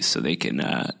at least, so they can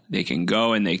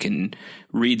go and they can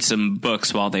read some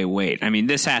books while they wait. I mean,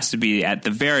 this has to be at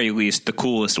the very least the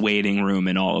coolest waiting room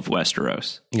in all of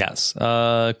Westeros. Yes,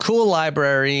 cool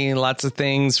library, lots of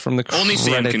things from the credits. Only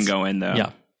Sam can go in though.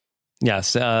 Yeah.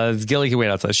 Yes, Gilly can wait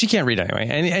outside. She can't read anyway,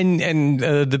 and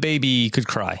the baby could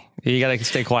cry. You got to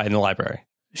stay quiet in the library.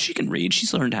 She can read.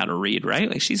 She's learned how to read, right?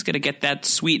 Like, she's going to get that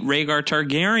sweet Rhaegar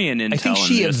Targaryen intel. I think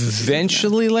she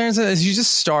eventually learns that. She's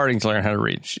just starting to learn how to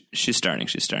read. She's starting.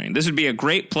 This would be a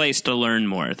great place to learn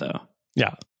more, though.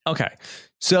 Yeah. Okay.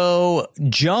 So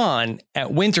Jon at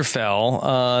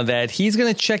Winterfell, that he's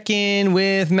going to check in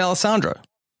with Melisandre.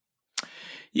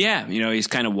 Yeah, he's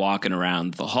kind of walking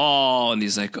around the hall, and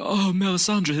he's like, "Oh,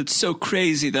 Melisandre, it's so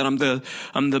crazy that I'm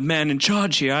the man in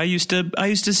charge here. I used to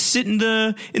sit in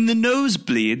the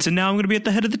nosebleeds, and now I'm going to be at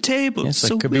the head of the table. It's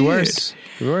so could weird. Be worse.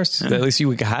 Could be worse. At least you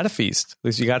had a feast. At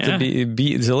least you got to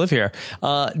be to live here."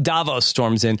 Davos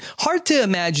storms in. Hard to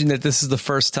imagine that this is the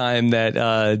first time that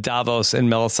Davos and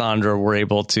Melisandre were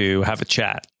able to have a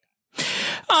chat.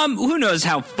 Who knows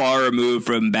how far removed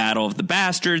from Battle of the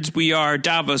Bastards we are.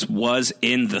 Davos was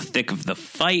in the thick of the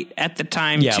fight at the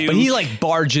time, too. But he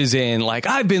barges in like,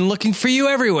 "I've been looking for you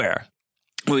everywhere."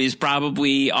 Well, he's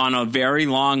probably on a very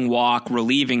long walk,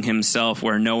 relieving himself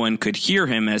where no one could hear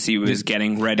him as he was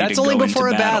getting ready to go into battle. That's only before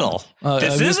a battle.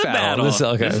 This is a battle. This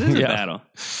is a battle.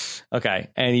 Okay.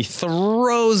 And he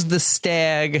throws the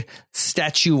stag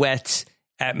statuette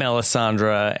at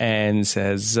Melisandre and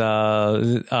says,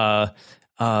 well,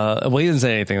 he doesn't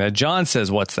say anything. That Jon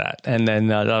says, "What's that?" And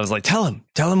then I was like, tell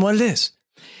him what it is.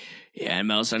 Yeah, and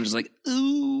Melisandre's like,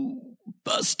 "Ooh,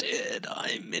 busted.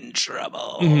 I'm in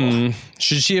trouble."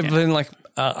 Should she have been like,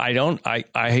 I don't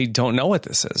know what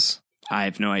this is. I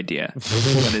have no idea.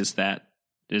 What is that?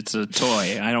 It's a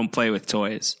toy. I don't play with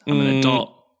toys. I'm an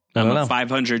adult. I'm a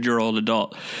 500-year-old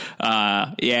adult.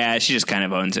 Yeah, she just kind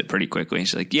of owns it pretty quickly.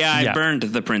 She's like, I burned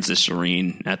the Princess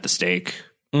Shireen at the stake.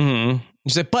 She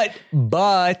said,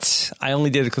 but I only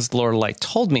did it because the Lord of Light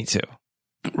told me to.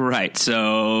 Right.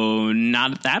 So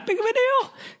not that big of a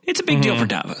deal. It's a big deal for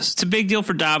Davos. It's a big deal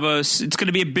for Davos. It's going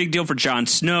to be a big deal for Jon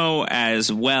Snow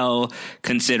as well,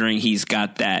 considering he's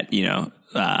got that,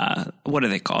 what are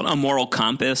they called? A moral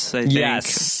compass, I think.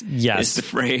 Yes. Is the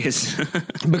phrase.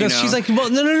 Because she's like, well,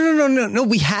 no.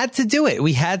 We had to do it.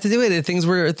 Things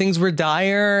were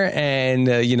dire, and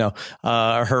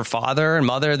her father and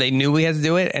mother, they knew we had to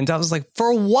do it. And Davos was like,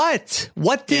 for what?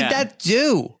 What did that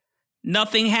do?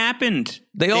 Nothing happened.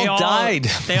 They all died.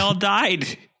 They all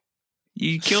died.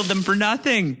 You killed them for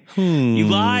nothing. You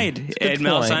lied. And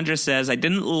Melisandre says, "I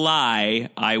didn't lie.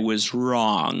 I was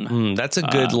wrong." That's a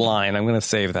good line. I'm going to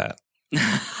save that.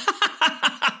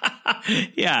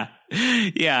 Yeah.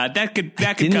 That could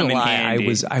come in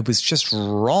handy. I was just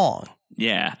wrong.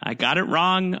 Yeah, I got it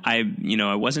wrong. I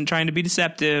wasn't trying to be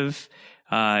deceptive.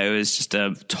 It was just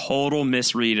a total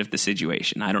misread of the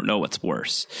situation. I don't know what's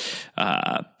worse.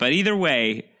 But either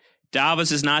way,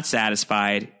 Davos is not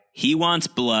satisfied. He wants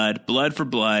blood for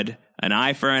blood, an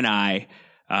eye for an eye.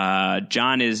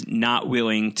 John is not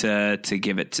willing to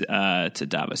give it to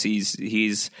Davos.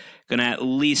 He's going to at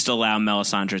least allow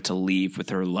Melisandre to leave with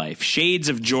her life. Shades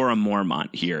of Jorah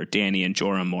Mormont here, Dany and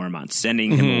Jorah Mormont,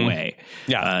 sending him away.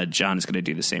 Yeah. John is going to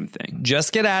do the same thing.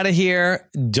 Just get out of here.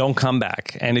 Don't come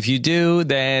back. And if you do,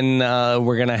 then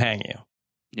we're going to hang you.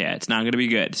 Yeah, it's not going to be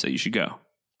good. So you should go.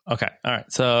 Okay. All right.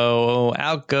 So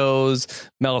out goes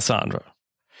Melisandre.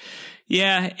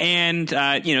 Yeah, and,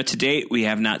 to date, we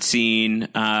have not seen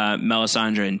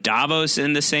Melisandre and Davos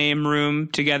in the same room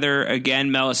together. Again,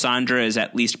 Melisandre is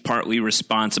at least partly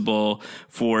responsible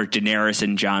for Daenerys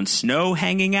and Jon Snow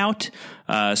hanging out.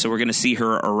 So we're going to see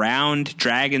her around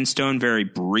Dragonstone very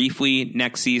briefly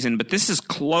next season. But this is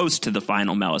close to the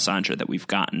final Melisandre that we've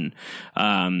gotten.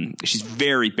 She's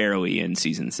very barely in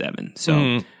season 7.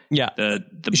 So yeah, the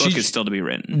book is still to be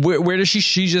written. Where does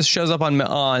she just shows up on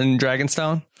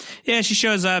Dragonstone? Yeah, she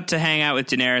shows up to hang out with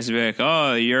Daenerys and be like,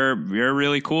 "Oh, you're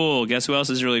really cool. Guess who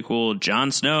else is really cool? Jon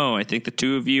Snow. I think the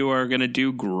two of you are going to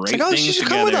do great things together. You should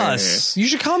come with us. You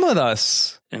should come with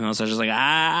us." And also just like,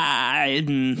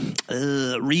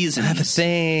 reasons. I have a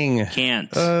thing.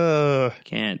 Can't.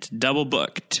 Double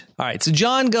booked. All right. So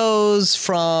John goes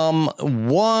from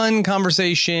one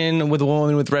conversation with a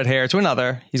woman with red hair to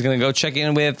another. He's going to go check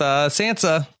in with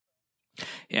Sansa.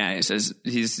 Yeah, he says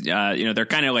they're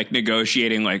kind of like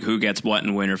negotiating like who gets what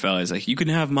in Winterfell. He's like, you can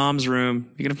have mom's room.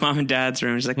 You can have mom and dad's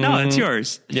room. He's like, no, it's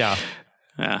yours. Yeah.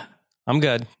 Yeah. I'm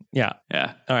good. Yeah.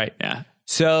 Yeah. All right. Yeah.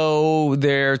 So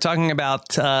they're talking about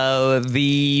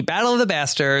the Battle of the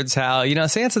Bastards, how,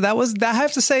 Sansa, I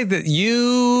have to say that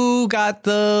you got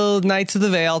the Knights of the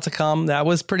Vale to come. That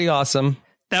was pretty awesome.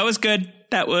 That was good.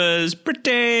 That was pretty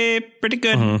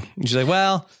good. Mm-hmm. She's like,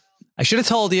 well, I should have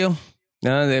told you.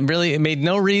 It made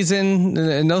no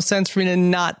reason, no sense for me to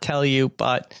not tell you,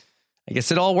 but I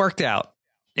guess it all worked out.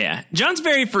 Yeah. John's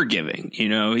very forgiving.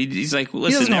 He's like,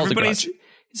 listen,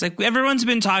 He's like, everyone's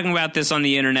been talking about this on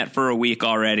the internet for a week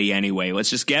already anyway. Let's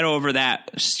just get over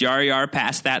that. Just yar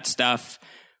past that stuff.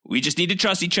 We just need to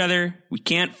trust each other. We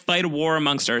can't fight a war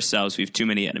amongst ourselves. We have too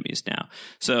many enemies now.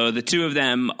 So the two of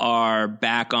them are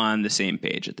back on the same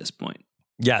page at this point.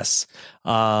 Yes.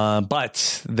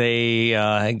 But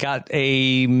they got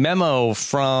a memo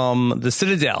from the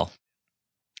Citadel.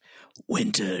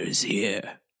 Winter is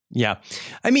here. Yeah.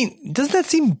 I mean, doesn't that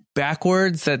seem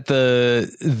backwards that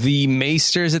the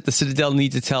maesters at the Citadel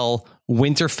need to tell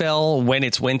Winterfell when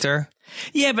it's winter?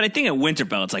 Yeah, but I think at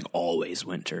Winterfell, it's like always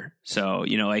winter. So,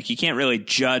 you can't really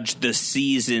judge the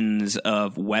seasons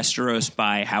of Westeros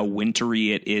by how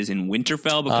wintry it is in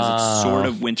Winterfell because it's sort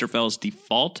of Winterfell's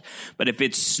default. But if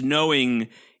it's snowing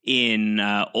in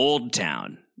Old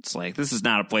Town, it's like this is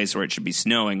not a place where it should be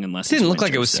snowing unless it didn't look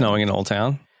like it was snowing in Old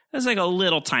Town. It's like a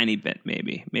little tiny bit,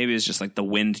 maybe. Maybe it's just like the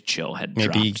wind chill had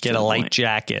dropped. Maybe get a light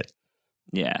jacket.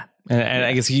 Yeah. And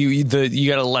I guess you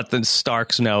got to let the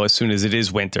Starks know as soon as it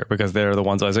is winter because they're the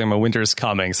ones always saying, winter is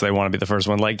coming. So they want to be the first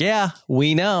one. Like, yeah,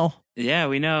 we know. Yeah,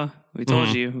 we know. We told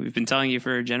you. We've been telling you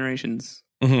for generations.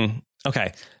 Mm-hmm.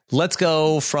 Okay. Let's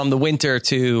go from the winter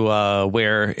to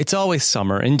where it's always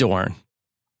summer in Dorne.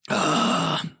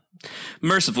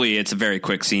 Mercifully, it's a very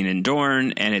quick scene in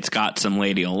Dorne, and it's got some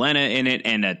Lady Olenna in it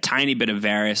and a tiny bit of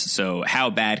Varys. So how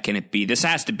bad can it be? This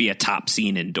has to be a top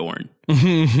scene in Dorne.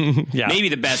 Yeah, maybe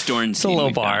the best Dorne scene. It's a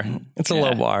low bar. It's a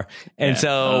low bar, and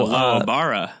so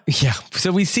Bara. Yeah,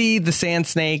 so we see the Sand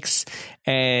Snakes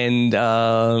and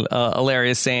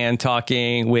Alleria Sand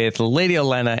talking with Lady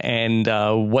Olenna,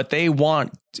 and what they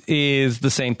want is the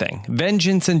same thing: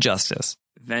 vengeance and justice.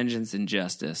 Vengeance and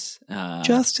justice.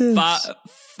 Justice.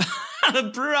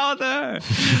 Brother.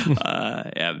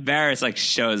 Varys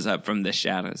shows up from the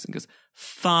shadows and goes,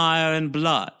 Fire and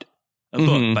Blood, a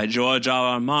book by George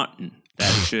R.R. Martin that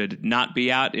should not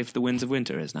be out if The Winds of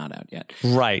Winter is not out yet.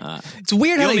 Right. It's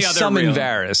weird how they summon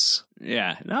Varys.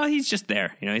 Yeah. No, he's just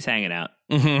there. He's hanging out.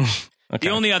 Mm-hmm. Okay.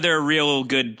 The only other real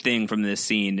good thing from this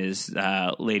scene is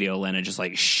Lady Olenna just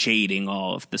shading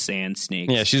all of the Sand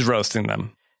Snakes. Yeah, she's roasting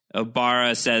them.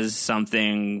 Bara says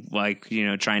something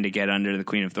trying to get under the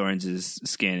Queen of Thorns'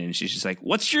 skin, and she's just like,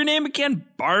 "What's your name again,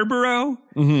 Barbaro?"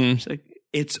 Mm-hmm. She's like,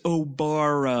 "It's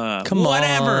Obara." Come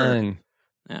Whatever. on.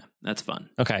 Yeah, that's fun.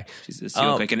 Okay, she says, "You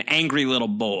look like an angry little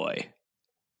boy."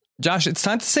 Josh, it's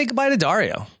time to say goodbye to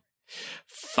Daario.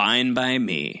 Fine by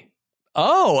me.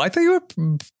 Oh, I thought you were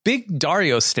a big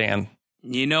Daario stan.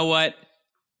 You know what?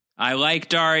 I like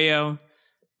Daario,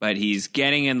 but he's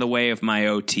getting in the way of my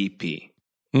OTP.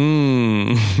 You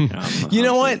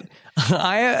know what?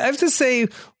 I have to say,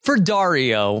 for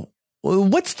Daario,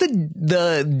 what's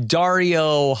the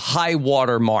Dario high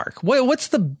water mark? What's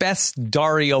the best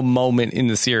Dario moment in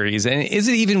the series? And is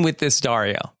it even with this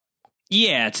Dario?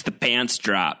 Yeah, it's the pants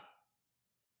drop.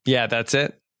 Yeah, that's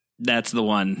it. That's the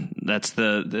one. That's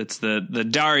the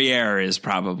Derriere is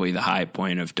probably the high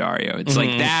point of Dario. It's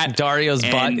like that. Dario's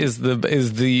butt is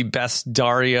the best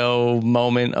Dario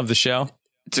moment of the show.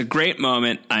 It's a great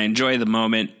moment. I enjoy the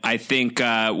moment. I think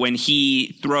when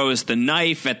he throws the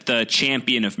knife at the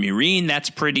champion of Meereen,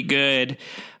 that's pretty good.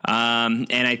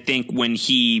 And I think when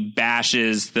he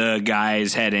bashes the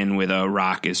guy's head in with a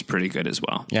rock is pretty good as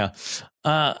well. Yeah.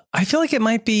 I feel like it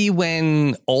might be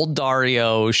when old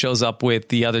Dario shows up with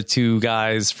the other two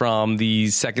guys from the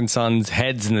Second Son's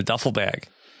heads in the duffel bag.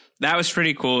 That was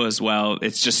pretty cool as well.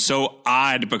 It's just so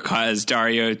odd because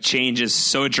Dario changes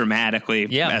so dramatically.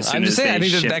 Yeah, as soon I'm just as saying. I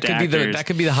think shift that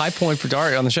could be the high point for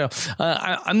Dario on the show.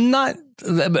 I'm not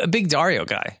a big Dario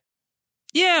guy.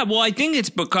 Yeah, well, I think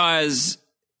it's because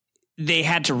they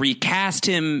had to recast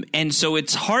him, and so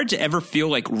it's hard to ever feel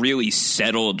like really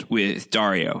settled with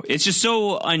Dario. It's just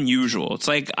so unusual. It's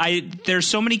like there's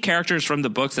so many characters from the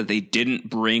books that they didn't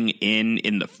bring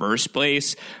in the first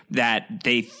place that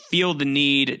they feel the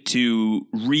need to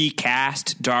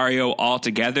recast Dario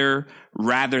altogether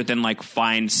rather than like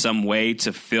find some way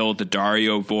to fill the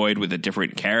Dario void with a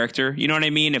different character. You know what I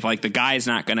mean? If like the guy's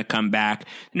not going to come back,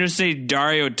 you know, say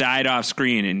Dario died off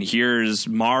screen and here's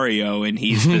Mario and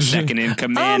he's the second in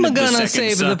command. I'm gonna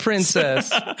save the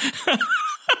princess.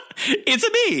 It's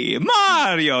me,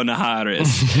 Mario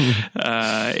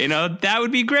Naharis. You know, that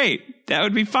would be great. That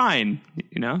would be fine.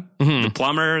 You know, the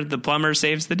plumber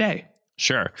saves the day.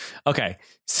 Sure. Okay.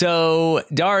 So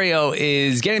Dario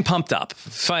is getting pumped up.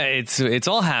 It's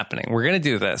all happening. We're going to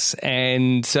do this.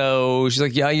 And so she's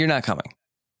like, yeah, you're not coming.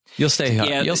 You'll stay here.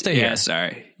 Yeah, you'll stay here. Yeah,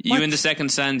 sorry. You and the Second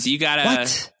Sons, you gotta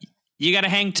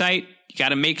hang tight. You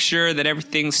gotta make sure that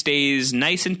everything stays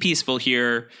nice and peaceful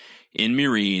here in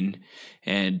Meereen.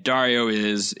 And Dario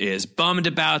is bummed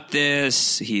about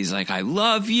this. He's like, I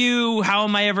love you. How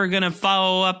am I ever going to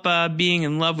follow up being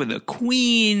in love with a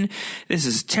queen? This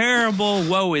is terrible.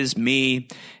 Woe is me.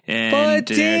 And but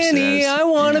Danny, I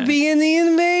want to be in the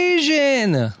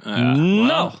invasion.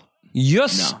 No. You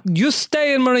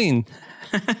stay in Meereen.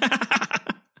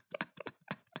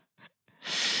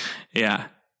 Yeah.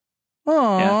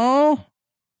 Aww. Yeah.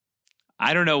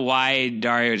 I don't know why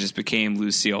Dario just became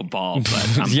Lucille Ball,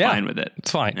 but I'm fine with it. It's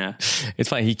fine. Yeah. It's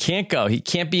fine. He can't go. He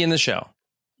can't be in the show.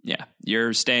 Yeah.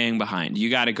 You're staying behind.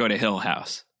 You got to go to Hill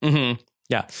House. Mm-hmm.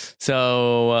 Yeah.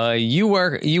 So you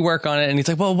work on it. And he's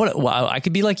like, well, I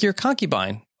could be like your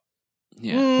concubine.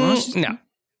 Yeah. No.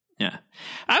 Yeah.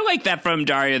 I like that from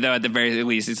Dario, though, at the very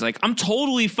least. It's like, I'm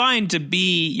totally fine to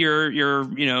be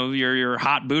your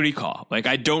hot booty call. Like,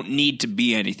 I don't need to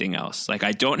be anything else. Like,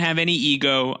 I don't have any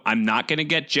ego. I'm not going to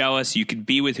get jealous. You can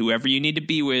be with whoever you need to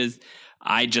be with.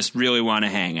 I just really want to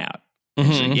hang out.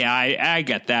 Mm-hmm. So, yeah, I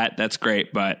get that. That's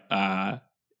great. But I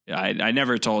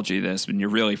never told you this, and you're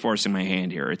really forcing my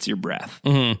hand here. It's your breath.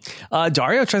 Mm-hmm.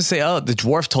 Dario tries to say, oh, the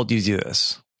dwarf told you to do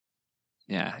this.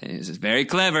 Yeah, he's very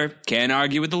clever. Can't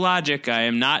argue with the logic. I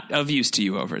am not of use to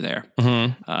you over there.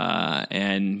 Mm-hmm.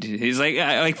 And he's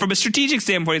like from a strategic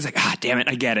standpoint, he's like, damn it,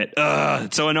 I get it.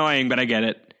 It's so annoying, but I get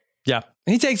it. Yeah,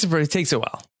 he takes it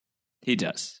well. He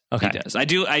does. Okay. He does. I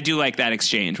do like that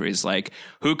exchange where he's like,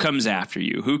 who comes after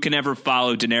you? Who can ever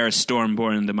follow Daenerys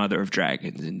Stormborn, the mother of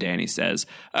dragons? And Dany says,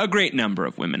 a great number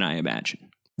of women, I imagine.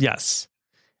 Yes.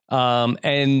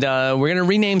 And we're going to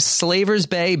rename Slaver's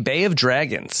Bay Bay of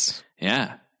Dragons.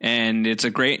 Yeah, and it's a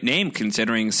great name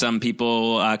considering some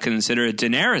people consider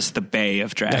Daenerys the Bay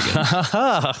of Dragons.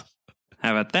 How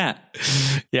about that?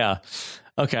 Yeah.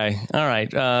 Okay. All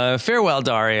right. Farewell,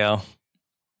 Dario.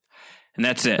 And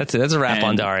that's it. That's a wrap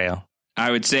on Dario. I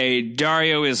would say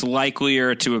Dario is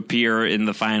likelier to appear in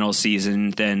the final season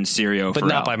than Syrio But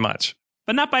not by much.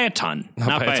 But not by a ton.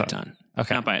 Not by a ton.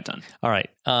 Okay. Not by a ton. All right.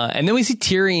 And then we see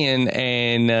Tyrion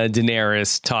and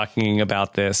Daenerys talking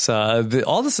about this.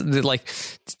 Tyrion's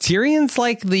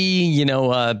like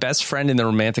the, best friend in the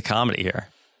romantic comedy here.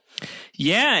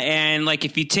 Yeah, and like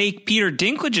if you take Peter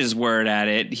Dinklage's word at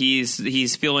it,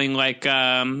 he's feeling like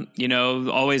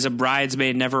always a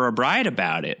bridesmaid, never a bride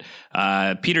about it.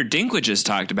 Peter Dinklage has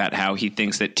talked about how he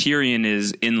thinks that Tyrion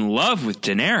is in love with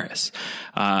Daenerys,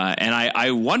 and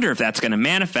I wonder if that's going to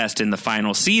manifest in the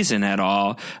final season at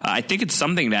all. I think it's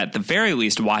something that at the very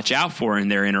least watch out for in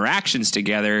their interactions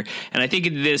together. And I think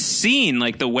in this scene,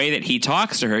 like the way that he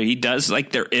talks to her, he does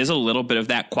like there is a little bit of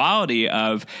that quality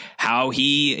of how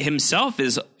he himself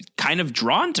is kind of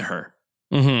drawn to her.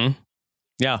 Mm-hmm.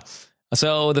 Yeah.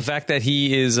 So the fact that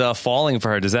he is falling for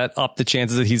her, does that up the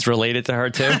chances that he's related to her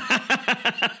too?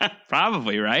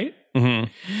 Probably, right?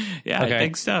 Mm-hmm. Yeah, Okay. I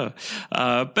think so.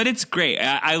 But it's great.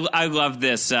 I love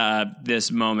this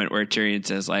this moment where Tyrion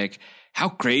says, like, how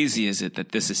crazy is it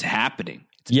that this is happening?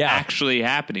 It's actually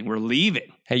happening. We're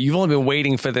leaving. Hey, you've only been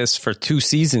waiting for this for 2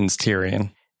 seasons,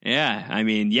 Tyrion. Yeah, I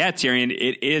mean, yeah, Tyrion,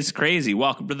 it is crazy.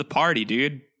 Welcome to the party,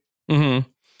 dude. Mm-hmm.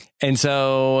 And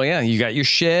so, yeah, you got your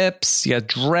ships, you got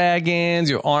dragons,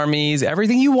 your armies,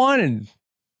 everything you wanted.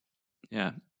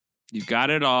 Yeah, you've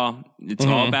got it all. It's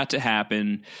all about to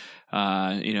happen.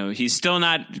 He's still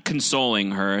not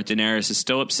consoling her. Daenerys is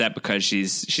still upset because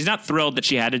she's not thrilled that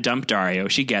she had to dump Daario.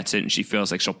 She gets it, and she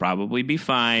feels like she'll probably be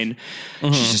fine.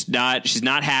 She's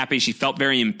not happy. She felt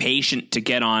very impatient to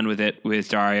get on with it with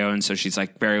Daario, and so she's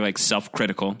like very like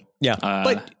self-critical. Yeah,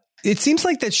 but it seems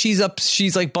like that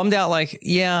she's like bummed out. Like,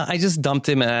 yeah, I just dumped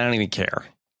him, and I don't even care.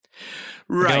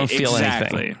 Right, I don't feel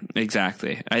exactly, anything.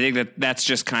 Exactly. I think that's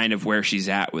just kind of where she's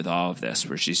at with all of this,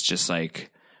 where she's just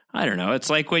like, I don't know. It's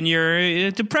like when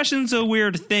depression's a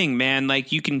weird thing, man.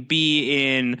 Like you can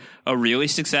be in a really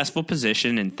successful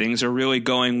position and things are really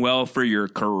going well for your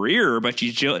career, but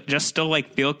you just still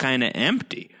like feel kind of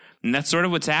empty. And that's sort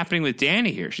of what's happening with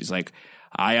Dany here. She's like,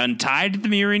 I untied the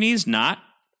Meereenese knot.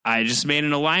 I just made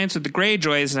an alliance with the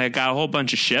Greyjoys and I got a whole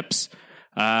bunch of ships.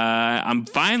 I'm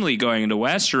finally going into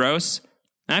Westeros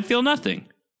and I feel nothing.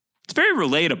 It's very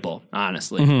relatable,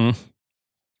 honestly. Mm-hmm.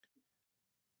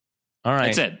 All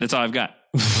right. That's it. That's all I've got.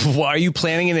 Are you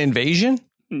planning an invasion?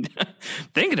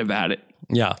 Thinking about it.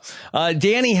 Yeah.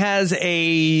 Dany has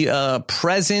a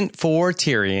present for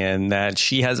Tyrion that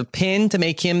she has a pin to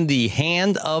make him the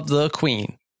Hand of the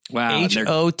Queen. Wow.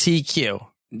 HOTQ.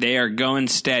 They are going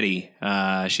steady.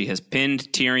 She has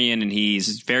pinned Tyrion, and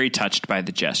he's very touched by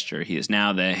the gesture. He is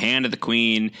now the Hand of the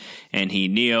Queen, and he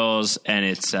kneels, and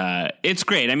it's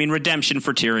great. I mean, redemption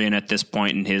for Tyrion at this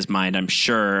point in his mind. I'm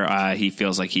sure he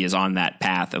feels like he is on that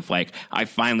path of like, I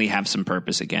finally have some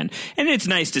purpose again. And it's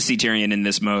nice to see Tyrion in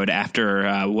this mode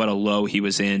after what a low he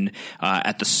was in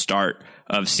at the start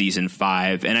of season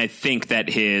 5. And I think that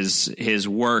his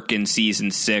work in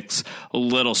season 6 a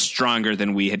little stronger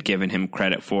than we had given him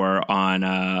credit for on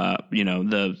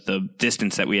the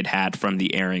distance that we had from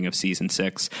the airing of season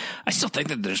 6. I still think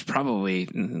that there's probably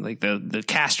like the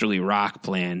Casterly Rock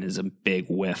plan is a big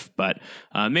whiff, but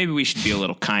maybe we should be a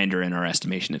little kinder in our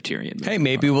estimation of Tyrion. Hey,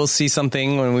 maybe we'll see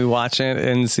something when we watch it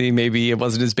and see maybe it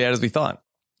wasn't as bad as we thought.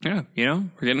 Yeah, we're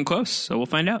getting close, so we'll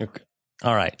find out. Okay.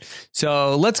 All right.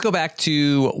 So let's go back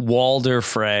to Walder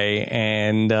Frey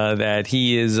and that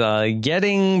he is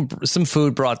getting some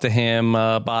food brought to him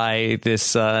by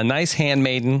this nice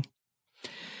handmaiden.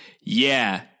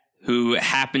 Yeah, who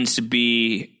happens to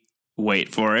be,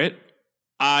 wait for it,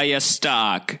 Arya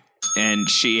Stark. And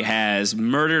she has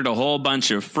murdered a whole bunch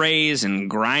of Freys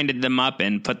and grinded them up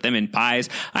and put them in pies.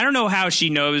 I don't know how she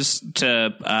knows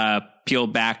to peel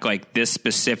back like this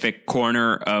specific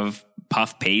corner of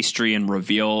puff pastry and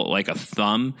reveal like a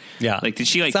thumb. Yeah. Like, did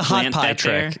she like it's a plant hot pie that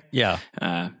trick. there?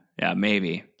 Yeah.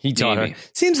 Maybe. He taught her.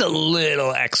 Seems a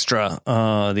little extra.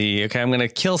 I'm going to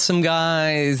kill some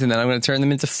guys and then I'm going to turn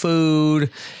them into food.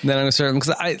 And then I'm going to serve them.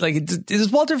 Because I like,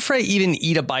 does Walder Frey even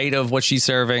eat a bite of what she's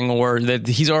serving, or that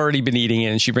he's already been eating it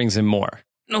and she brings him more?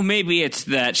 No, maybe it's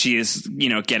that she is,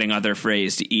 getting other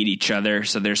Freys to eat each other,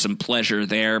 so there's some pleasure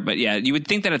there. But yeah, you would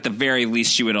think that at the very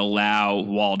least she would allow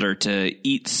Walder to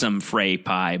eat some Frey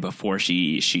pie before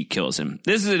she kills him.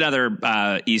 This is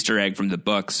another Easter egg from the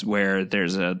books where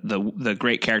there's the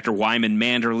great character Wyman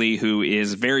Manderly, who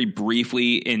is very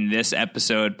briefly in this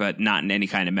episode, but not in any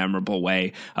kind of memorable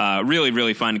way. Really,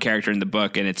 really fun character in the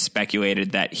book, and it's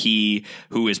speculated that he,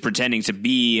 who is pretending to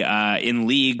be in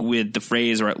league with the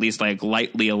Freys, or at least like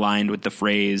lightly aligned with the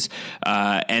Freys,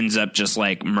 ends up just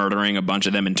like murdering a bunch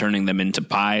of them and turning them into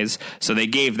pies. So they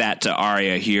gave that to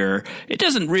Arya here. It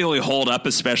doesn't really hold up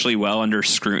especially well under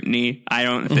scrutiny, I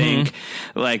don't think.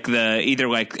 Like either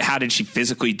like how did she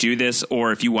physically do this,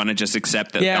 or if you want to just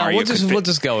accept that Arya we'll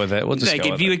just go with it. We'll just like go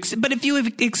if with you but if you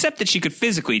accept that she could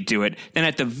physically do it, then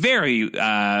at the very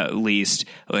least,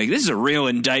 like, this is a real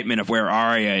indictment of where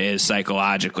Arya is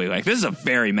psychologically. Like, this is a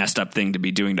very messed up thing to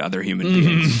be doing to other human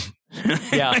beings.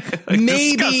 Yeah. Like,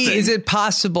 maybe disgusting. is it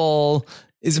possible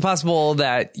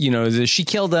that, that she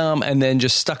killed them and then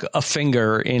just stuck a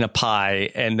finger in a pie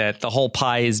and that the whole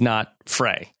pie is not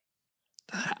Frey?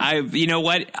 You know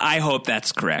what? I hope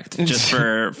that's correct, just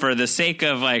for the sake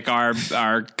of like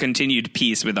our continued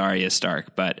peace with Arya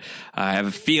Stark. But I have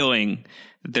a feeling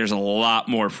that there's a lot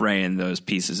more Frey in those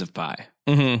pieces of pie.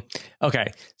 Mm-hmm.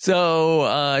 Okay.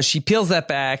 So she peels that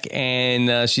back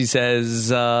and she says,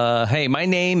 hey, my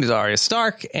name is Arya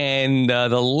Stark. And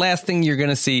the last thing you're going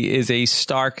to see is a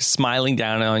Stark smiling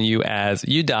down on you as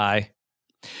you die.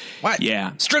 What?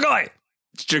 Yeah. Strigoi.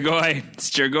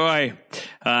 Strigoi.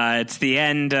 It's the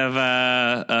end of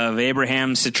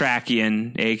Abraham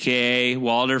Satrakian, a.k.a.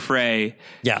 Walder Frey.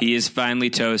 Yeah. He is finally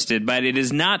toasted, but it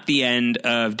is not the end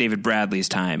of David Bradley's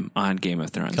time on Game of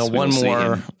Thrones. So one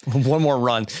more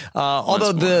run.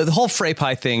 Although the whole Frey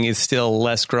pie thing is still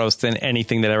less gross than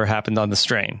anything that ever happened on the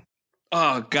Strain.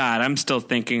 Oh, God. I'm still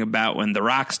thinking about when the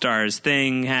Rockstars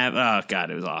thing happened. Oh, God.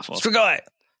 It was awful. Strigoi.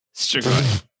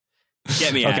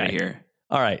 Get me out of here.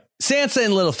 All right. Sansa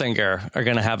and Littlefinger are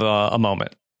going to have a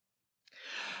moment.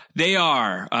 They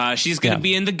are. She's going to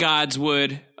be in the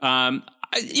Godswood.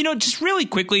 Just really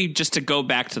quickly, just to go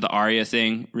back to the Arya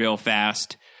thing real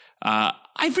fast. I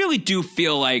really do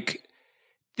feel like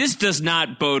this does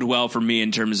not bode well for me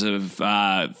in terms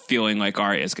of feeling like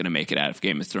Arya is going to make it out of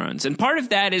Game of Thrones. And part of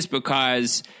that is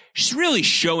because she's really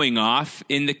showing off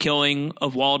in the killing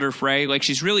of Walder Frey. Like,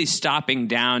 she's really stopping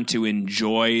down to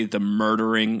enjoy the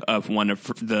murdering of one of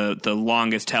the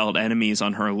longest held enemies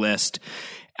on her list.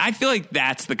 I feel like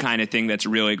that's the kind of thing that's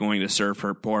really going to serve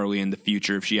her poorly in the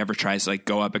future if she ever tries to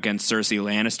go up against Cersei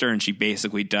Lannister and she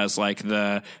basically does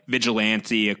the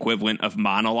vigilante equivalent of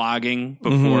monologuing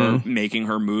before making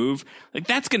her move.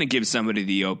 That's going to give somebody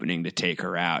the opening to take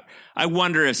her out. I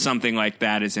wonder if something like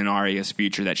that is in Arya's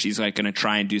future, that she's going to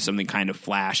try and do something kind of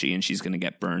flashy and she's going to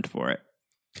get burned for it.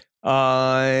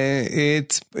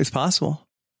 It's possible.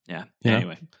 Yeah.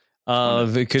 Anyway,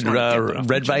 it could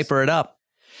Red Viper it up.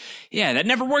 Yeah, that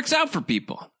never works out for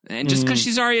people. And just because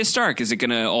she's Arya Stark, is it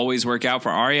going to always work out for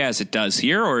Arya as it does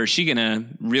here? Or is she going to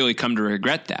really come to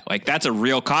regret that? That's a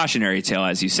real cautionary tale,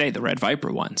 as you say, the Red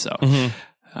Viper one. So,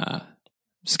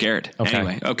 scared. Okay.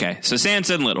 Anyway, okay. So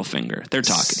Sansa and Littlefinger, they're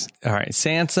talking. All right.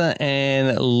 Sansa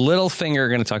and Littlefinger are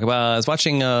going to talk about, I was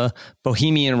watching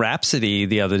Bohemian Rhapsody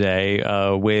the other day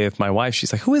with my wife.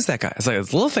 She's like, who is that guy? I was like,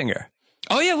 it's Littlefinger.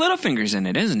 Oh, yeah. Littlefinger's in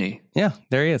it, isn't he? Yeah,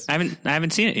 there he is. I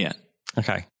haven't seen it yet.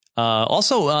 Okay.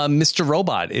 Also, Mr.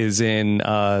 Robot is in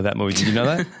that movie. Did you know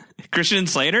that? Christian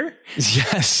Slater?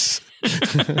 Yes.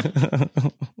 I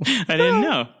didn't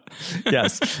know.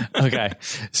 Yes. Okay.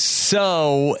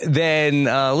 So then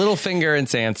Littlefinger and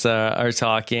Sansa are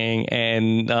talking,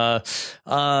 and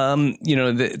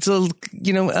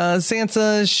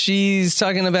Sansa, she's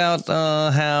talking about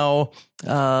how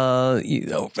I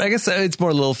guess it's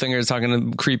more Littlefinger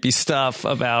talking creepy stuff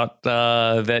about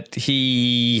that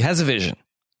he has a vision.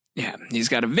 Yeah, he's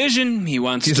got a vision.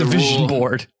 He's a vision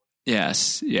board.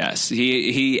 Yes.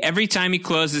 He every time he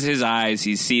closes his eyes,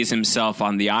 he sees himself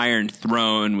on the Iron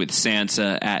Throne with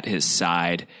Sansa at his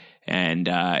side, and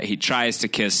he tries to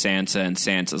kiss Sansa, and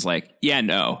Sansa's like, "Yeah,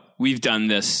 no, we've done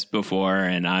this before,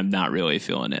 and I'm not really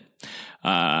feeling it."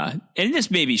 And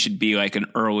this maybe should be an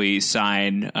early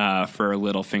sign for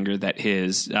Littlefinger that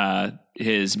his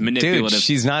manipulative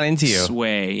she's not into you.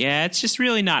 Sway. Yeah, it's just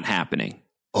really not happening.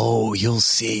 Oh, you'll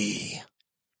see.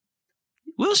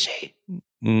 Will she?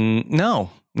 No,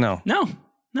 not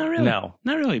really. No,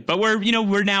 not really. But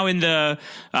we're now in the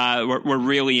we're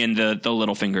really in the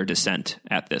Littlefinger descent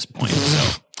at this point.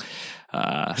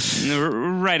 So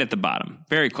right at the bottom,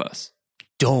 very close.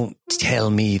 Don't tell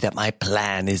me that my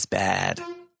plan is bad.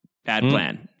 Bad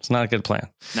plan. It's not a good plan.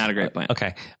 Not a great plan.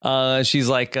 Okay. She's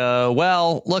like,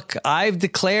 well, look, I've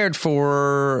declared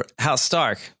for House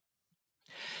Stark.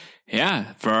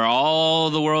 Yeah, for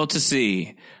all the world to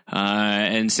see.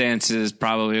 And Sansa's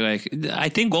probably I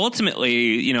think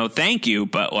ultimately, thank you,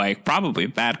 but probably a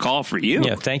bad call for you.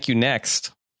 Yeah, thank you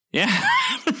next. Yeah,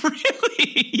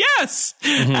 really? Yes,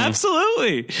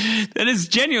 absolutely. That is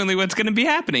genuinely what's going to be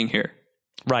happening here.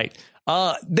 Right.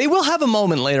 They will have a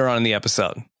moment later on in the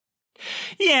episode.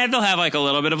 Yeah, they'll have a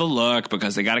little bit of a look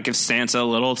because they got to give Sansa a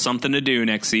little something to do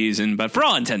next season. But for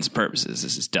all intents and purposes,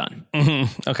 this is done.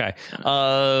 Okay.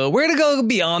 We're going to go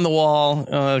beyond the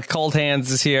wall. Cold Hands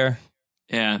is here.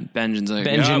 Yeah, Benjen's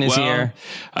Benjen is here.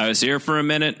 I was here for a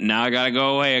minute. Now I got to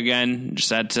go away again. Just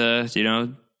had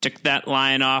to, tick that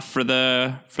line off for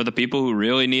the people who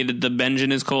really needed the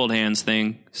Benjen is Cold Hands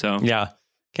thing. So yeah.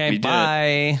 Okay,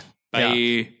 bye. Bye.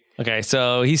 Yeah. Okay,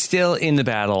 so he's still in the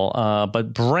battle,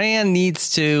 but Bran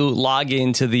needs to log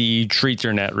into the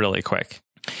Treaternet really quick.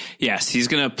 Yes, he's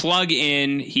going to plug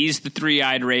in. He's the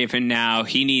Three-Eyed Raven now.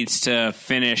 He needs to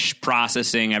finish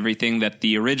processing everything that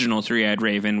the original Three-Eyed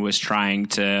Raven was trying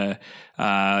to,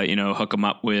 hook him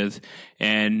up with.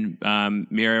 And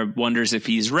Mira wonders if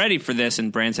he's ready for this,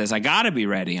 and Bran says, I got to be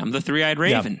ready. I'm the Three-Eyed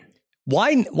Raven. Yeah.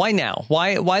 Why now?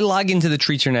 Why log into the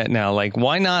Treachernet now? Like,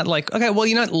 why not? Like, okay, well,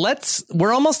 you know what?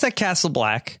 We're almost at Castle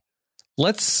Black.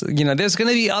 Let's, you know, there's going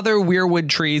to be other weirwood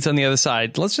trees on the other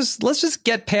side. Let's just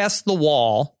get past the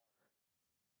wall.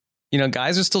 You know,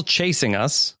 guys are still chasing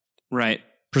us. Right.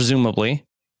 Presumably.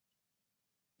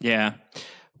 Yeah.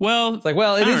 Well, it's like,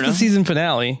 well, it is the season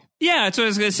finale. Yeah, that's what I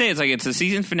was going to say. It's like, it's the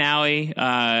season finale.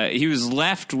 He was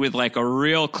left with like a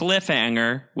real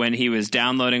cliffhanger when he was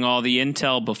downloading all the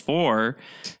intel before.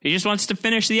 He just wants to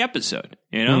finish the episode,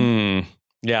 you know?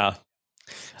 Yeah.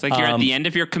 It's like you're at the end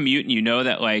of your commute and you know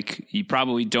that like you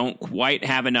probably don't quite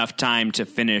have enough time to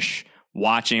finish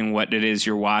watching what it is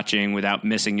you're watching without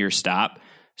missing your stop.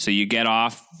 So you get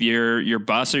off your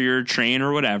bus or your train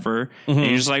or whatever, and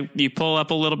you just like you pull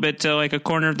up a little bit to like a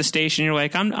corner of the station. You're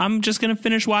like, I'm just gonna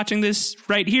finish watching this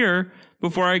right here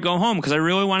before I go home because I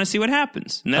really want to see what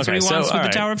happens, and that's what he wants with the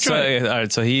Tower of Joy. All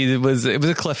right, so it was a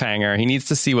cliffhanger. He needs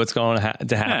to see what's going to happen.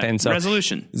 Yeah, so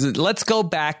resolution. Let's go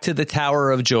back to the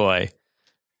Tower of Joy.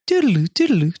 Doodaloo,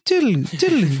 doodaloo, doodaloo,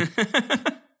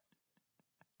 doodaloo.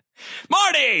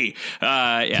 Marty!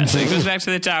 So he goes back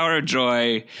to the Tower of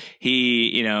Joy.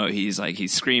 He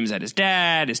screams at his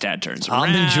dad. His dad turns around.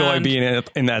 I'll enjoy being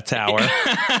in that tower.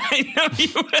 I know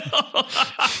you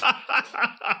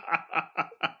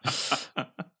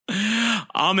will.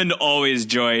 Almond always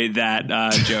enjoyed that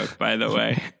joke, by the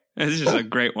way. This is just a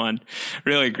great one.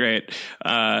 Really great.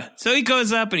 So he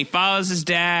goes up and he follows his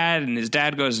dad, and his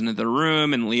dad goes into the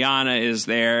room, and Lyanna is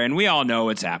there, and we all know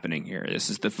what's happening here. This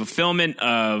is the fulfillment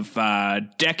of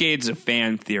decades of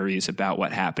fan theories about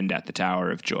what happened at the Tower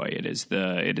of Joy. It is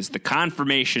the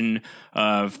confirmation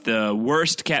of the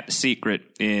worst kept secret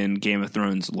in Game of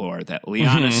Thrones lore, that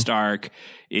Lyanna Stark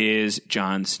is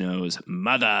Jon Snow's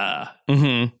mother.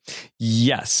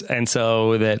 Yes. And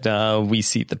so that we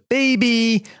see the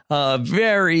baby,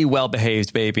 very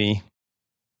well-behaved baby.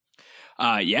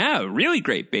 Yeah, really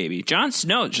great baby. Jon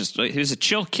Snow, he was a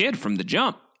chill kid from the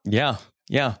jump. Yeah.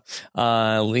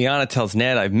 Lyanna tells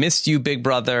Ned, I've missed you, big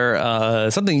brother.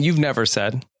 Something you've never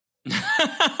said.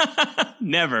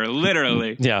 Never,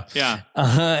 literally. Yeah.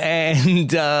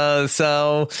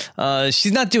 So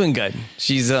she's not doing good.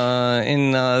 She's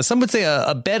in some would say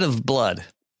a bed of blood.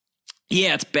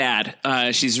 Yeah, it's bad.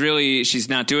 She's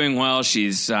not doing well.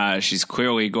 She's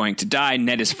clearly going to die.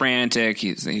 Ned is frantic.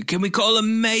 He's like, can we call a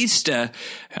maester?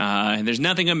 And there's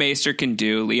nothing a maester can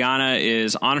do. Lyanna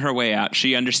is on her way out.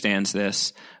 She understands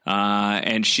this.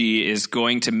 And she is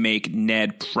going to make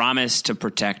Ned promise to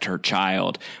protect her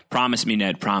child. Promise me,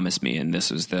 Ned, promise me. And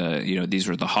this was these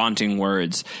were the haunting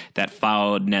words that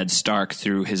followed Ned Stark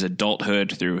through his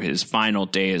adulthood, through his final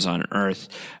days on Earth,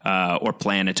 or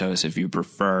Planetos, if you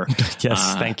prefer.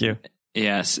 Yes, thank you.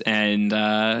 Yes, and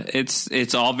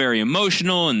it's all very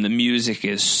emotional, and the music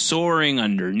is soaring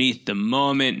underneath the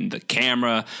moment, and the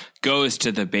camera goes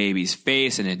to the baby's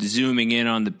face, and it's zooming in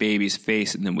on the baby's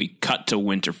face, and then we cut to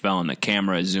Winterfell, and the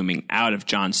camera is zooming out of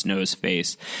Jon Snow's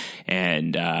face,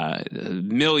 and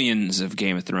millions of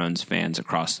Game of Thrones fans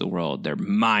across the world, their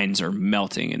minds are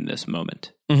melting in this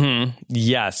moment.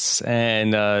 Yes,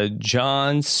 and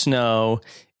Jon Snow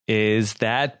is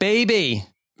that baby.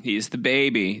 He's the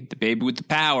baby with the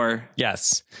power.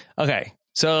 Yes. Okay.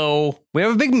 So we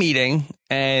have a big meeting,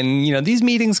 and these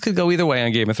meetings could go either way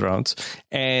on Game of Thrones,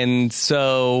 and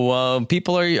so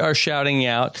people are shouting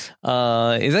out.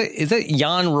 Is that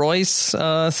Jan Royce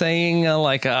saying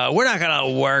we're not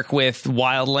gonna work with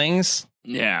wildlings?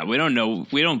 Yeah, we don't know.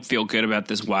 We don't feel good about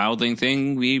this wildling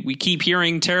thing. We keep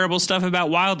hearing terrible stuff about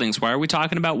wildlings. Why are we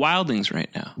talking about wildlings right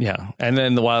now? Yeah, and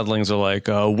then the wildlings are like,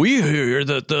 we hear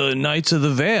that the Knights of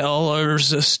the Vale are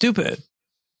stupid.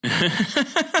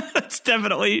 That's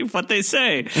definitely what they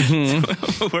say.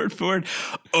 Word for word.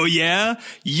 Oh, yeah?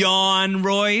 Jan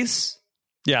Royce?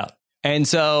 Yeah. And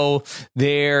so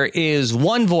there is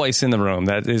one voice in the room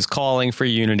that is calling for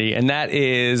unity, and that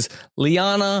is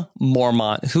Lyanna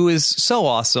Mormont, who is so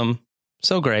awesome,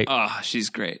 so great. Oh,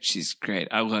 she's great. She's great.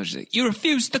 I love her. You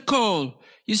refused the call.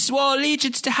 You swore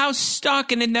allegiance to House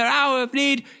Stark, and in their hour of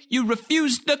need, you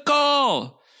refused the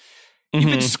call. You've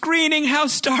been screening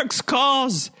House Stark's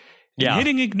calls and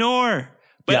hitting ignore.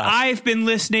 But I've been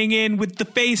listening in with the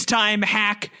FaceTime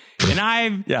hack, and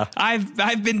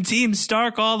I've been Team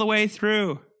Stark all the way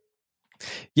through.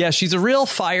 Yeah, she's a real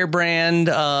firebrand,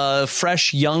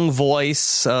 fresh young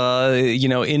voice,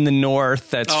 in the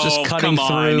North that's just cutting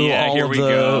through all of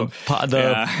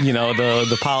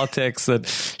the politics. That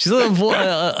she's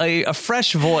a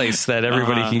fresh voice that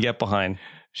everybody can get behind.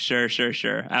 Sure.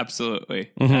 Absolutely.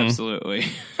 Absolutely.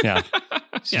 Yeah.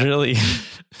 She's really,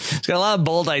 she's got a lot of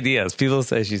bold ideas. People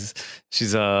say she's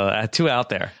too out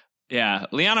there. Yeah,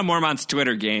 Lyanna Mormont's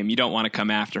Twitter game. You don't want to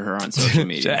come after her on social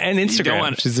media and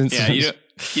Instagram. She's Instagram.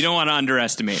 You don't want to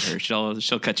underestimate her.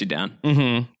 She'll cut you down.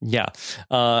 Mm-hmm. Yeah,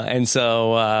 and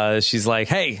so she's like,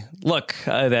 "Hey, look,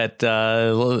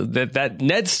 that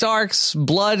Ned Stark's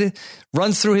blood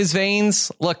runs through his veins.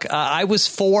 Look, I was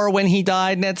 4 when he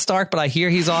died, Ned Stark, but I hear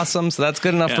he's awesome, so that's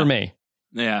good enough for me."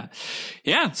 Yeah.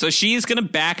 So she's going to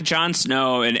back Jon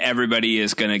Snow, and everybody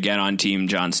is going to get on team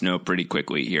Jon Snow pretty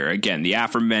quickly here. Again, the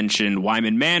aforementioned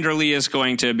Wyman Manderley is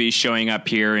going to be showing up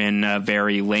here in a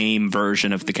very lame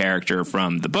version of the character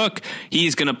from the book.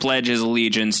 He's going to pledge his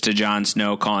allegiance to Jon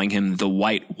Snow, calling him the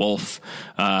White Wolf,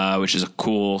 which is a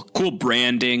cool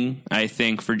branding, I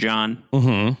think, for Jon.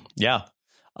 Mm-hmm. Yeah.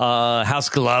 House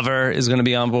Glover is going to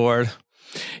be on board.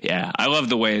 Yeah, I love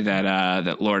the way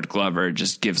that Lord Glover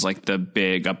just gives like the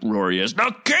big uproarious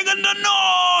 "The King in the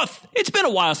North." It's been a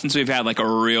while since we've had like a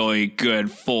really good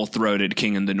Mm-hmm. full-throated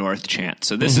 "King in the North" chant,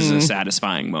 so this is a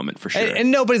satisfying moment for sure. And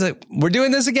nobody's like, "We're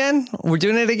doing this again? We're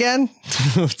doing it again?"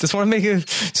 Just want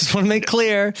to make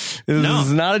clear. This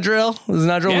is not a drill. This is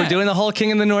not a drill. Yeah. We're doing the whole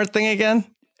King in the North thing again.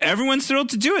 Everyone's thrilled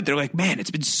to do it. They're like, man, it's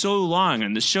been so long,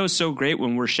 and the show's so great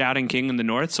when we're shouting "King in the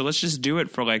North." So let's just do it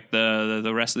for like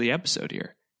the rest of the episode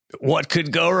here. What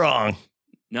could go wrong?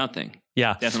 Nothing.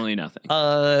 Yeah, Definitely nothing.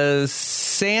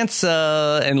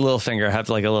 Sansa and Littlefinger have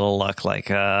like a little luck. Like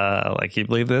you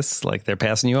believe this? Like they're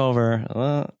passing you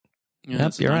over.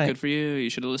 Yep, you're right. Good for you.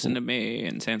 You should have listened to me.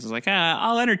 And Sansa's like,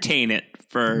 I'll entertain it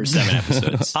for 7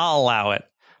 episodes. I'll allow it.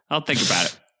 I'll think about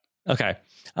it. Okay.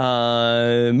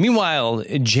 Meanwhile,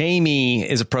 Jaime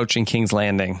is approaching King's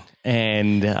Landing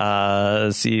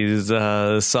and sees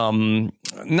some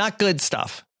not good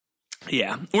stuff.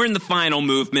 Yeah, we're in the final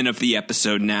movement of the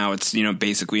episode now. It's,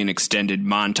 basically an extended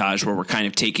montage where we're kind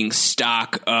of taking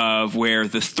stock of where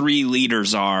the 3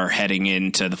 leaders are heading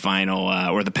into the final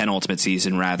or the penultimate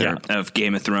season, rather, of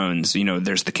Game of Thrones.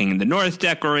 There's the King in the North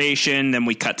declaration. Then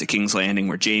we cut to King's Landing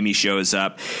where Jaime shows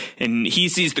up and he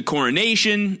sees the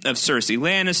coronation of Cersei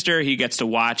Lannister. He gets to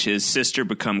watch his sister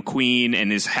become queen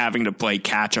and is having to play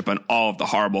catch up on all of the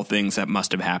horrible things that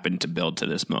must have happened to build to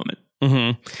this moment.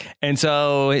 Mm-hmm. And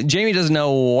so Jaime doesn't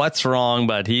know what's wrong,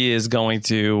 but he is going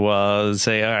to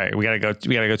say, all right, we gotta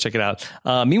go check it out.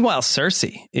 Meanwhile,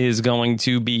 Cersei is going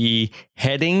to be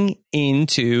heading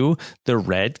into the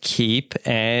Red Keep,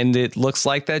 and it looks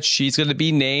like that she's going to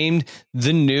be named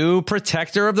the new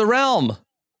protector of the realm.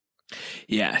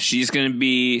 Yeah, she's gonna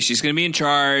be in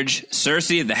charge.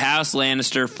 Cersei of the House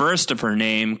Lannister, first of her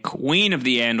name, Queen of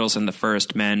the Andals and the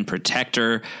First Men,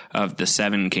 protector of the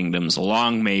 7 kingdoms.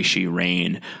 Long may she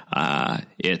reign. And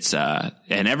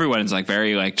everyone is like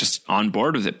very like just on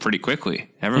board with it pretty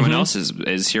quickly. Everyone else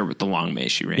is here with the long may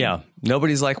she reign. Yeah,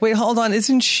 nobody's like, wait, hold on,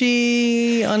 isn't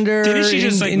she under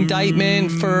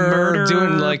indictment for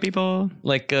doing like people?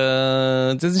 Like,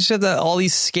 doesn't she have all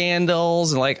these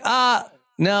scandals and like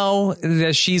No,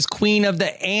 that she's queen of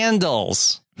the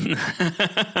Andals.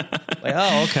 Like,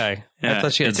 oh, okay. Yeah, I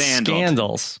thought she had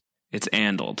scandals. It's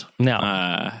Andaled. No.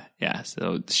 Yeah,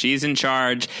 so she's in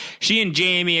charge. She and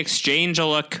Jaime exchange a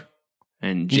look.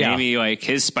 And Jaime, like,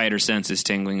 his spider sense is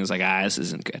tingling. He's like, this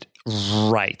isn't good.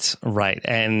 Right.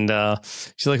 And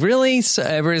she's like, really? So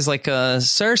everybody's like,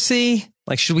 Cersei?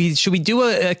 Like, should we do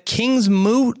a king's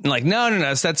moot? And like,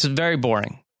 no, that's very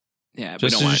boring. Yeah,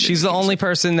 she's the only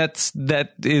person that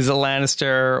is a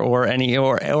Lannister or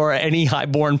any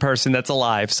highborn person that's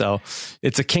alive. So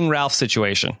it's a King Ralph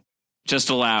situation. Just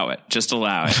allow it.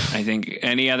 I think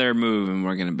any other move and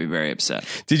we're going to be very upset.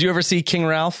 Did you ever see King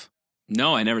Ralph?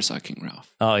 No, I never saw King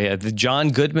Ralph. Oh yeah, the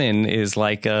John Goodman is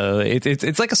like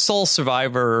it's like a Soul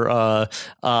Survivor.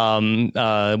 What's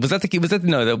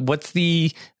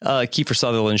the Kiefer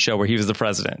Sutherland show where he was the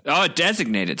president? Oh,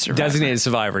 Designated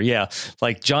Survivor. Yeah,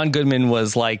 like John Goodman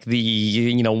was like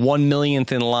the 1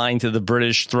 millionth in line to the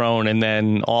British throne, and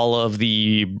then all of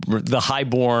the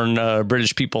highborn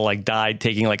British people like died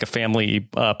taking like a family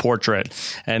portrait,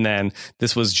 and then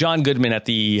this was John Goodman at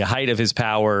the height of his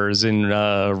powers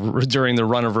during the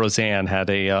run of Roseanne had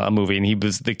a movie, and he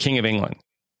was the King of England.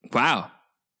 Wow.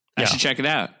 I should check it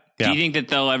out. Yeah. Do you think that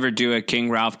they'll ever do a King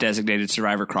Ralph Designated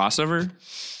Survivor crossover?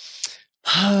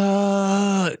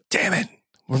 Damn it.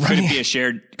 Could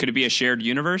it be a shared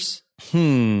universe?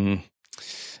 Maybe.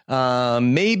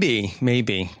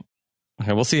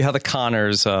 Okay, we'll see how the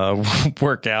Connors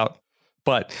work out.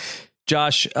 But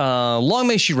Josh, long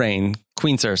may she reign,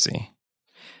 Queen Cersei.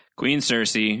 Queen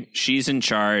Cersei, she's in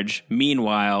charge.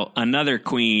 Meanwhile, another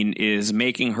queen is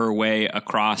making her way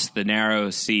across the narrow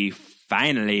sea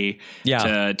finally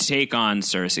to take on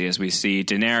Cersei, as we see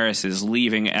Daenerys is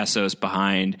leaving Essos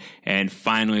behind and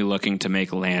finally looking to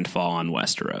make landfall on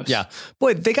Westeros. Yeah.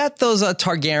 Boy, they got those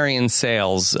Targaryen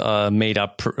sails made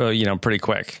up, pretty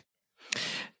quick.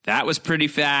 That was pretty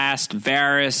fast.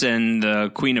 Varys and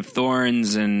the Queen of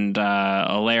Thorns and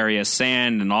Ilaria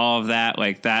Sand and all of that,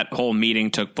 like that whole meeting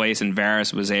took place, and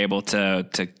Varys was able to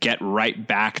get right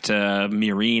back to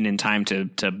Meereen in time to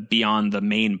be on the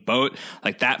main boat.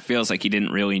 Like that feels like he didn't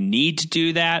really need to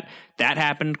do that. That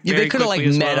happened. Yeah, they could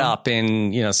have met up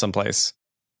in someplace.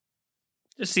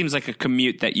 Just seems like a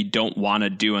commute that you don't want to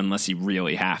do unless you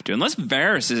really have to. Unless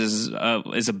Varys is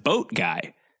a boat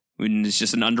guy. It's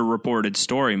just an underreported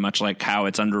story, much like how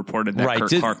it's underreported that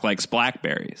Kirk Clark likes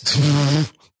blackberries.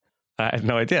 I had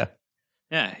no idea.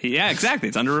 Yeah, exactly.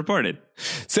 It's underreported.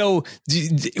 So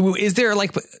is there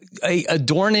like a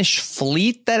Dornish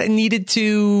fleet that needed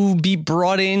to be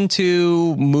brought in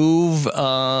to move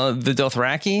the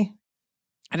Dothraki?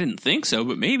 I didn't think so,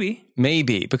 but maybe.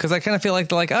 Maybe, because I kind of feel like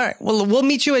they're like, all right, well, we'll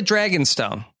meet you at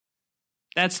Dragonstone.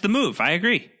 That's the move. I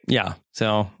agree. Yeah.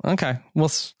 So, okay. Well,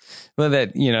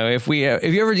 that, if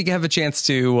you ever have a chance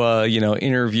to,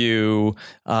 interview,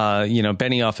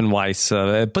 Benioff and Weiss,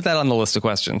 put that on the list of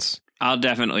questions. I'll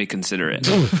definitely consider it.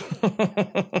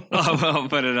 I'll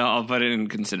put it in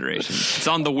consideration. It's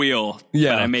on the wheel.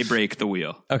 Yeah. But I may break the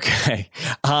wheel. Okay.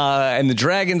 And the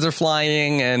dragons are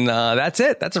flying, and that's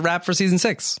it. That's a wrap for season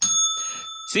 6.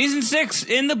 Season 6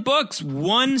 in the books.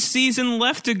 1 season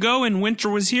left to go, and winter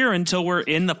was here until we're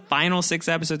in the final 6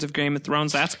 episodes of Game of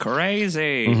Thrones. That's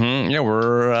crazy. Mm-hmm. Yeah,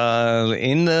 we're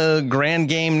in the grand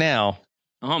game now.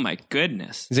 Oh my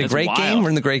goodness! Is it a great game? We're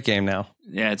in the great game now.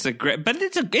 Yeah, it's a great, but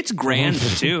it's grand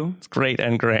too. It's great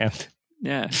and grand.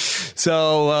 Yeah.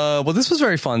 So, this was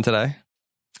very fun today.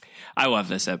 I love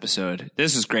this episode.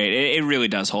 This is great. It really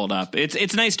does hold up.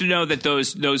 It's nice to know that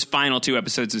those final 2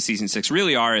 episodes of season 6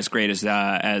 really are as great as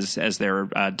they're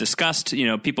discussed.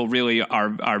 People really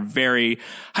are very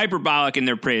hyperbolic in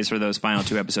their praise for those final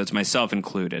 2 episodes, myself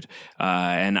included.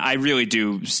 And I really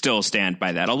do still stand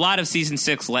by that. A lot of season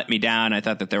 6 let me down. I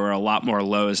thought that there were a lot more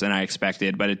lows than I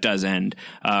expected, but it does end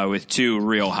with 2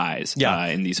 real highs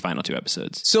in these final 2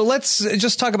 episodes. So let's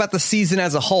just talk about the season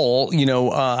as a whole.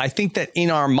 I think that in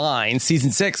our mind,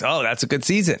 season 6, that's a good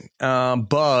season.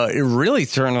 But it really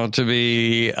turned out to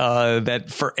be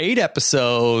that for 8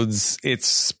 episodes,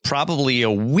 it's probably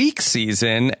a weak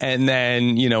season. And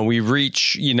then, we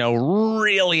reach,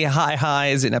 really high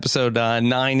highs in episode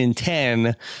 9 and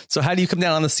 10. So how do you come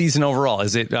down on the season overall?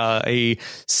 Is it a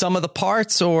sum of the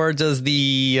parts, or does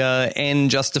the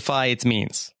end justify its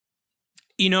means?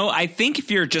 I think if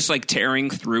you're just like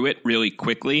tearing through it really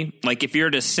quickly, like if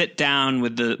you're to sit down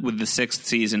with the 6th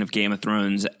season of Game of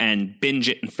Thrones and binge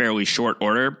it in fairly short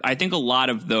order, I think a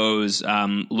lot of those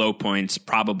low points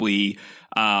probably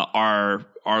are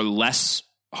less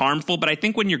harmful. But I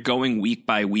think when you're going week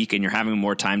by week and you're having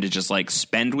more time to just like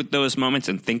spend with those moments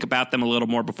and think about them a little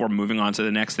more before moving on to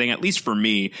the next thing, at least for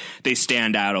me, they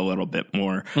stand out a little bit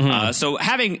more. Mm-hmm. So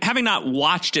having not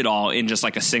watched it all in just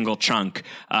like a single chunk,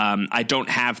 I don't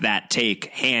have that take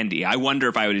handy. I wonder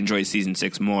if I would enjoy season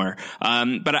 6 more.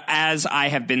 But as I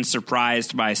have been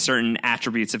surprised by certain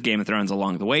attributes of Game of Thrones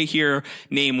along the way here,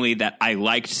 namely that I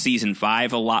liked season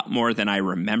 5 a lot more than I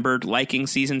remembered liking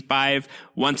season 5.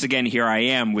 Once again, here I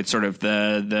am with sort of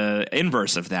the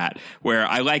inverse of that, where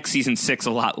I like season 6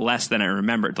 a lot less than I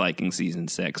remembered liking season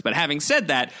 6. But having said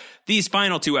that, these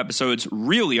final 2 episodes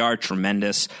really are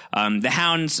tremendous. The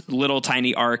Hound's little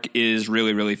tiny arc is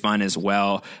really, really fun as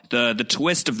well. The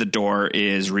twist of the door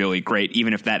is really great,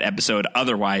 even if that episode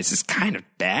otherwise is kind of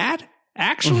bad.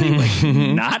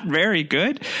 Actually, not very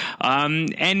good.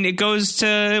 And it goes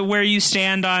to where you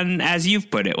stand on, as you've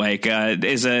put it, like,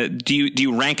 do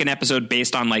you rank an episode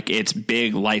based on like its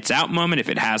big lights out moment, if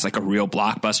it has like a real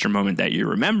blockbuster moment that you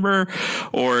remember,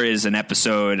 or is an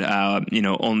episode,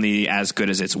 only as good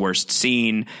as its worst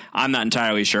scene? I'm not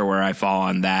entirely sure where I fall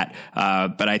on that.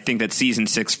 But I think that season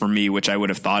 6 for me, which I would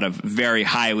have thought of very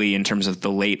highly in terms of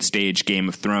the late stage Game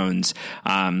of Thrones,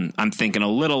 I'm thinking a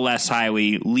little less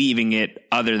highly, leaving it,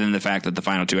 other than the fact that the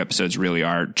final 2 episodes really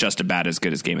are just about as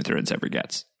good as Game of Thrones ever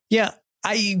gets. Yeah.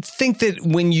 I think that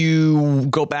when you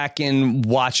go back and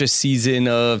watch a season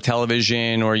of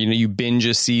television, or, you binge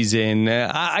a season,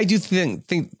 I do think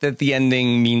that the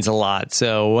ending means a lot.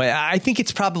 So I think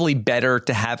it's probably better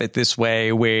to have it this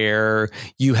way, where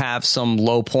you have some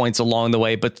low points along the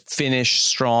way, but finish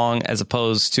strong, as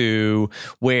opposed to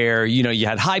where, you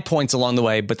had high points along the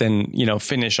way, but then,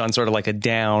 finish on sort of like a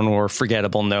down or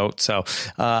forgettable note. So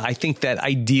I think that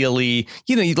ideally,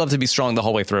 you'd love to be strong the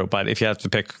whole way through. But if you have to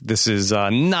pick, this is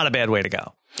is not a bad way to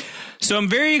go. So I'm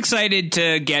very excited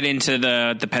to get into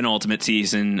the penultimate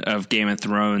season of Game of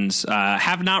Thrones.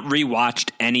 Have not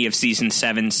rewatched any of season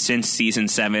 7 since season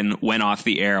 7 went off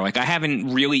the air. Like, I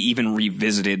haven't really even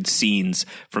revisited scenes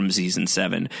from season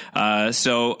 7.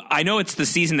 So I know it's the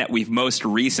season that we've most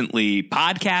recently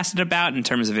podcasted about in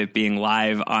terms of it being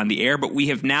live on the air, but we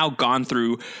have now gone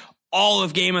through all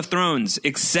of Game of Thrones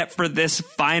except for this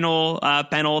final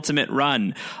penultimate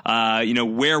run,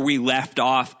 where we left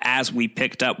off as we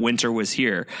picked up Winter Was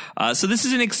Here. So this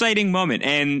is an exciting moment,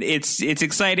 and it's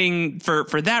exciting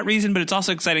for that reason, but it's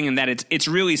also exciting in that it's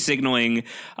really signaling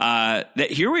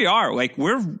that here we are. Like,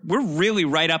 we're really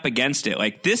right up against it.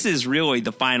 Like, this is really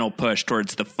the final push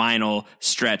towards the final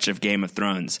stretch of Game of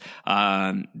Thrones.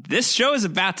 This show is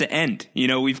about to end.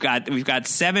 We've got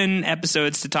 7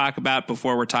 episodes to talk about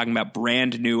before we're talking about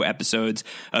brand new episodes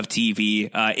of TV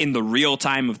in the real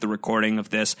time of the recording of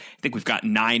this. I think we've got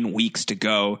 9 weeks to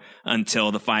go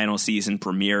until the final season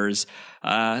premieres.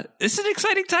 This is an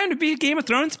exciting time to be a Game of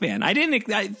Thrones fan.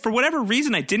 For whatever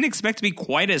reason, I didn't expect to be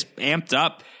quite as amped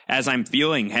up as I'm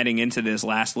feeling heading into this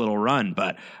last little run.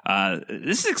 But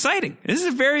this is exciting. This is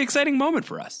a very exciting moment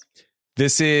for us.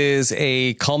 This is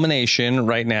a culmination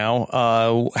right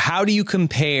now. How do you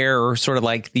compare sort of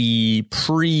like the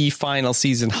pre-final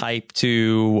season hype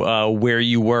to where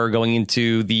you were going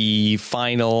into the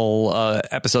final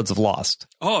episodes of Lost?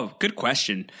 Oh, good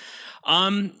question.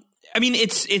 I mean,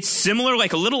 it's similar,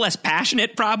 like a little less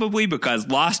passionate probably, because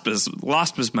Lost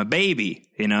was my baby.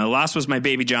 Lost was my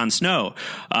baby Jon Snow.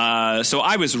 So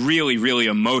I was really, really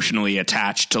emotionally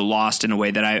attached to Lost in a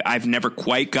way that I've never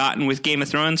quite gotten with Game of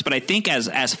Thrones. But I think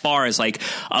as far as like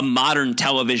a modern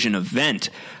television event,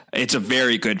 it's a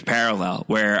very good parallel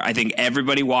where I think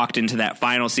everybody walked into that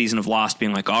final season of Lost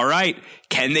being like, all right,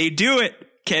 can they do it?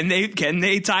 Can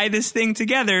they tie this thing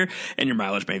together? And your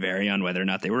mileage may vary on whether or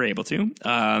not they were able to.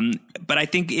 But I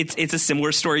think it's a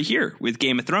similar story here with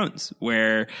Game of Thrones,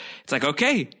 where it's like,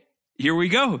 okay, here we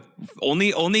go.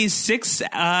 Only 6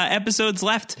 episodes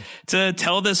left to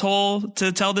tell this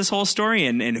whole story,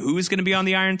 and who's going to be on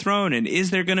the Iron Throne, and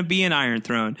is there going to be an Iron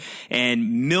Throne?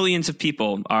 And millions of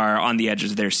people are on the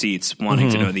edges of their seats wanting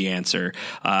to know the answer.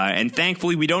 And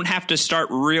thankfully, we don't have to start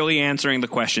really answering the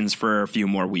questions for a few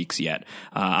more weeks yet.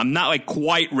 I'm not like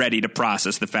quite ready to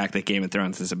process the fact that Game of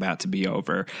Thrones is about to be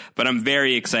over, but I'm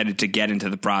very excited to get into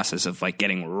the process of like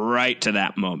getting right to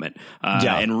that moment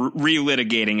and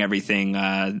relitigating everything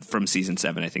from season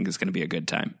 7. I think is going to be a good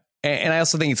time. And I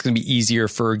also think it's going to be easier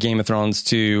for Game of Thrones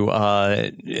to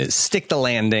stick the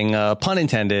landing, pun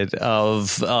intended,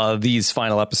 of these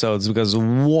final episodes, because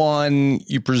one,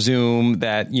 you presume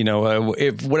that,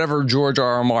 if whatever George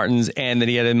R.R. Martin's and that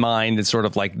he had in mind, it's sort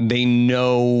of like they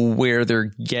know where they're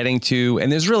getting to.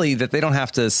 And there's really that they don't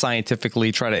have to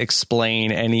scientifically try to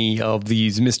explain any of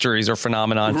these mysteries or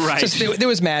phenomenon. Right. Just, there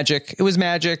was magic. It was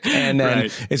magic. And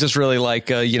then it's just really like,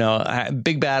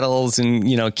 big battles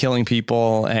and, killing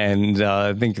people. And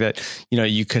I think that,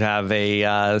 you could have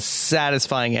a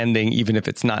satisfying ending, even if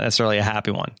it's not necessarily a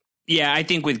happy one. Yeah, I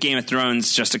think with Game of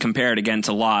Thrones, just to compare it again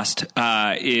to Lost,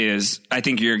 I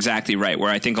think you're exactly right,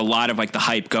 where I think a lot of like the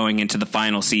hype going into the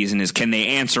final season is, can they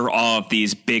answer all of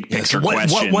these big picture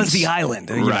questions? What was the island?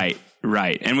 Right.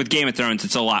 Right. And with Game of Thrones,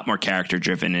 it's a lot more character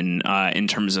driven in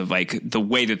terms of like the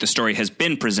way that the story has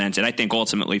been presented. I think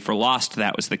ultimately for Lost,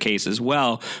 that was the case as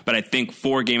well. But I think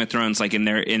for Game of Thrones, like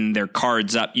in their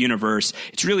cards up universe,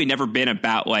 it's really never been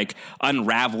about like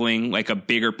unraveling like a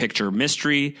bigger picture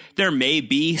mystery. There may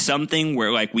be something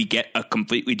where like we get a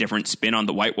completely different spin on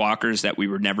the White Walkers that we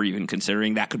were never even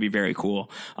considering. That could be very cool.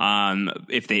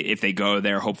 If they go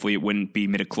there, hopefully it wouldn't be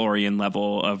midichlorian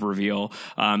level of reveal.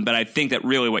 But I think that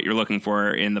really what you're looking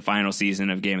for in the final season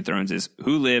of Game of Thrones is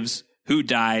who lives, who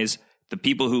dies, the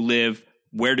people who live,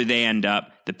 where do they end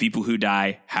up, the people who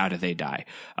die, how do they die?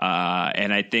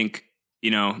 And I think,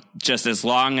 just as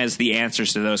long as the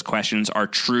answers to those questions are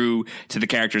true to the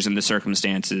characters and the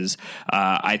circumstances,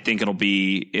 I think it'll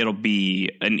be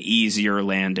an easier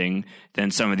landing than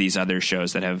some of these other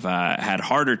shows that have had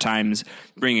harder times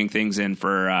bringing things in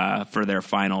for their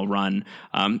final run.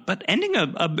 But ending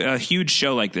a huge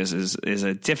show like this is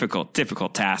a difficult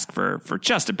task for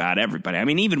just about everybody. I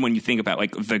mean, even when you think about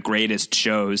like the greatest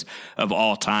shows of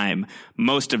all time,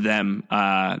 most of them,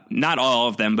 not all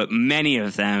of them, but many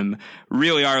of them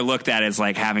really are looked at as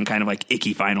like having kind of like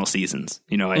icky final seasons,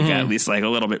 at least like a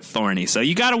little bit thorny. So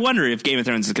you got to wonder if Game of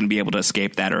Thrones is going to be able to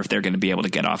escape that, or if they're going to be able to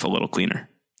get off a little cleaner.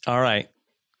 All right.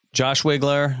 Josh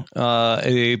Wigler,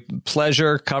 a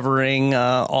pleasure covering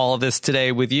all of this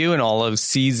today with you and all of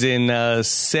season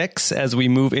 6 as we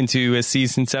move into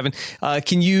season 7.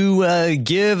 Can you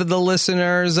give the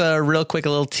listeners a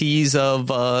little tease of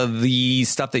the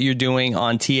stuff that you're doing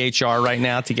on THR right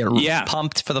now to get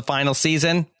pumped for the final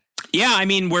season? Yeah, I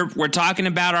mean, we're talking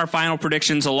about our final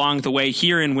predictions along the way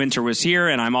here in Winter Was Here,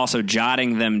 and I'm also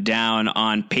jotting them down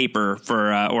on paper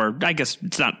for, or I guess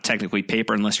it's not technically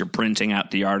paper unless you're printing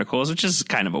out the articles, which is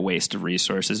kind of a waste of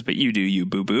resources, but you do you,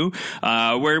 boo-boo.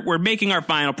 We're making our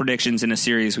final predictions in a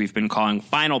series we've been calling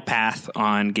Final Path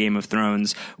on Game of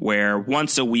Thrones, where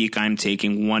once a week I'm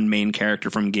taking one main character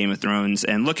from Game of Thrones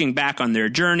and looking back on their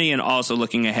journey and also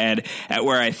looking ahead at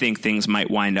where I think things might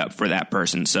wind up for that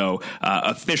person. So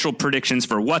official predictions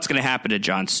for what's going to happen to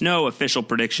Jon Snow, official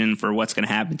prediction for what's going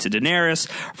to happen to Daenerys.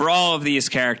 For all of these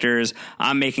characters,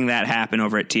 I'm making that happen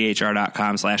over at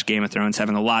thr.com/Game of Thrones,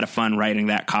 having a lot of fun writing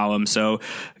that column. So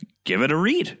give it a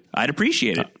read. I'd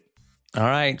appreciate it. All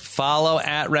right. Follow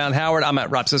at Round Howard. I'm at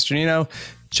Rob Cesternino.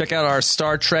 Check out our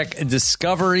Star Trek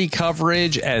Discovery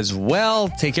coverage as well.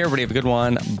 Take care, everybody. Have a good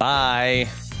one. Bye.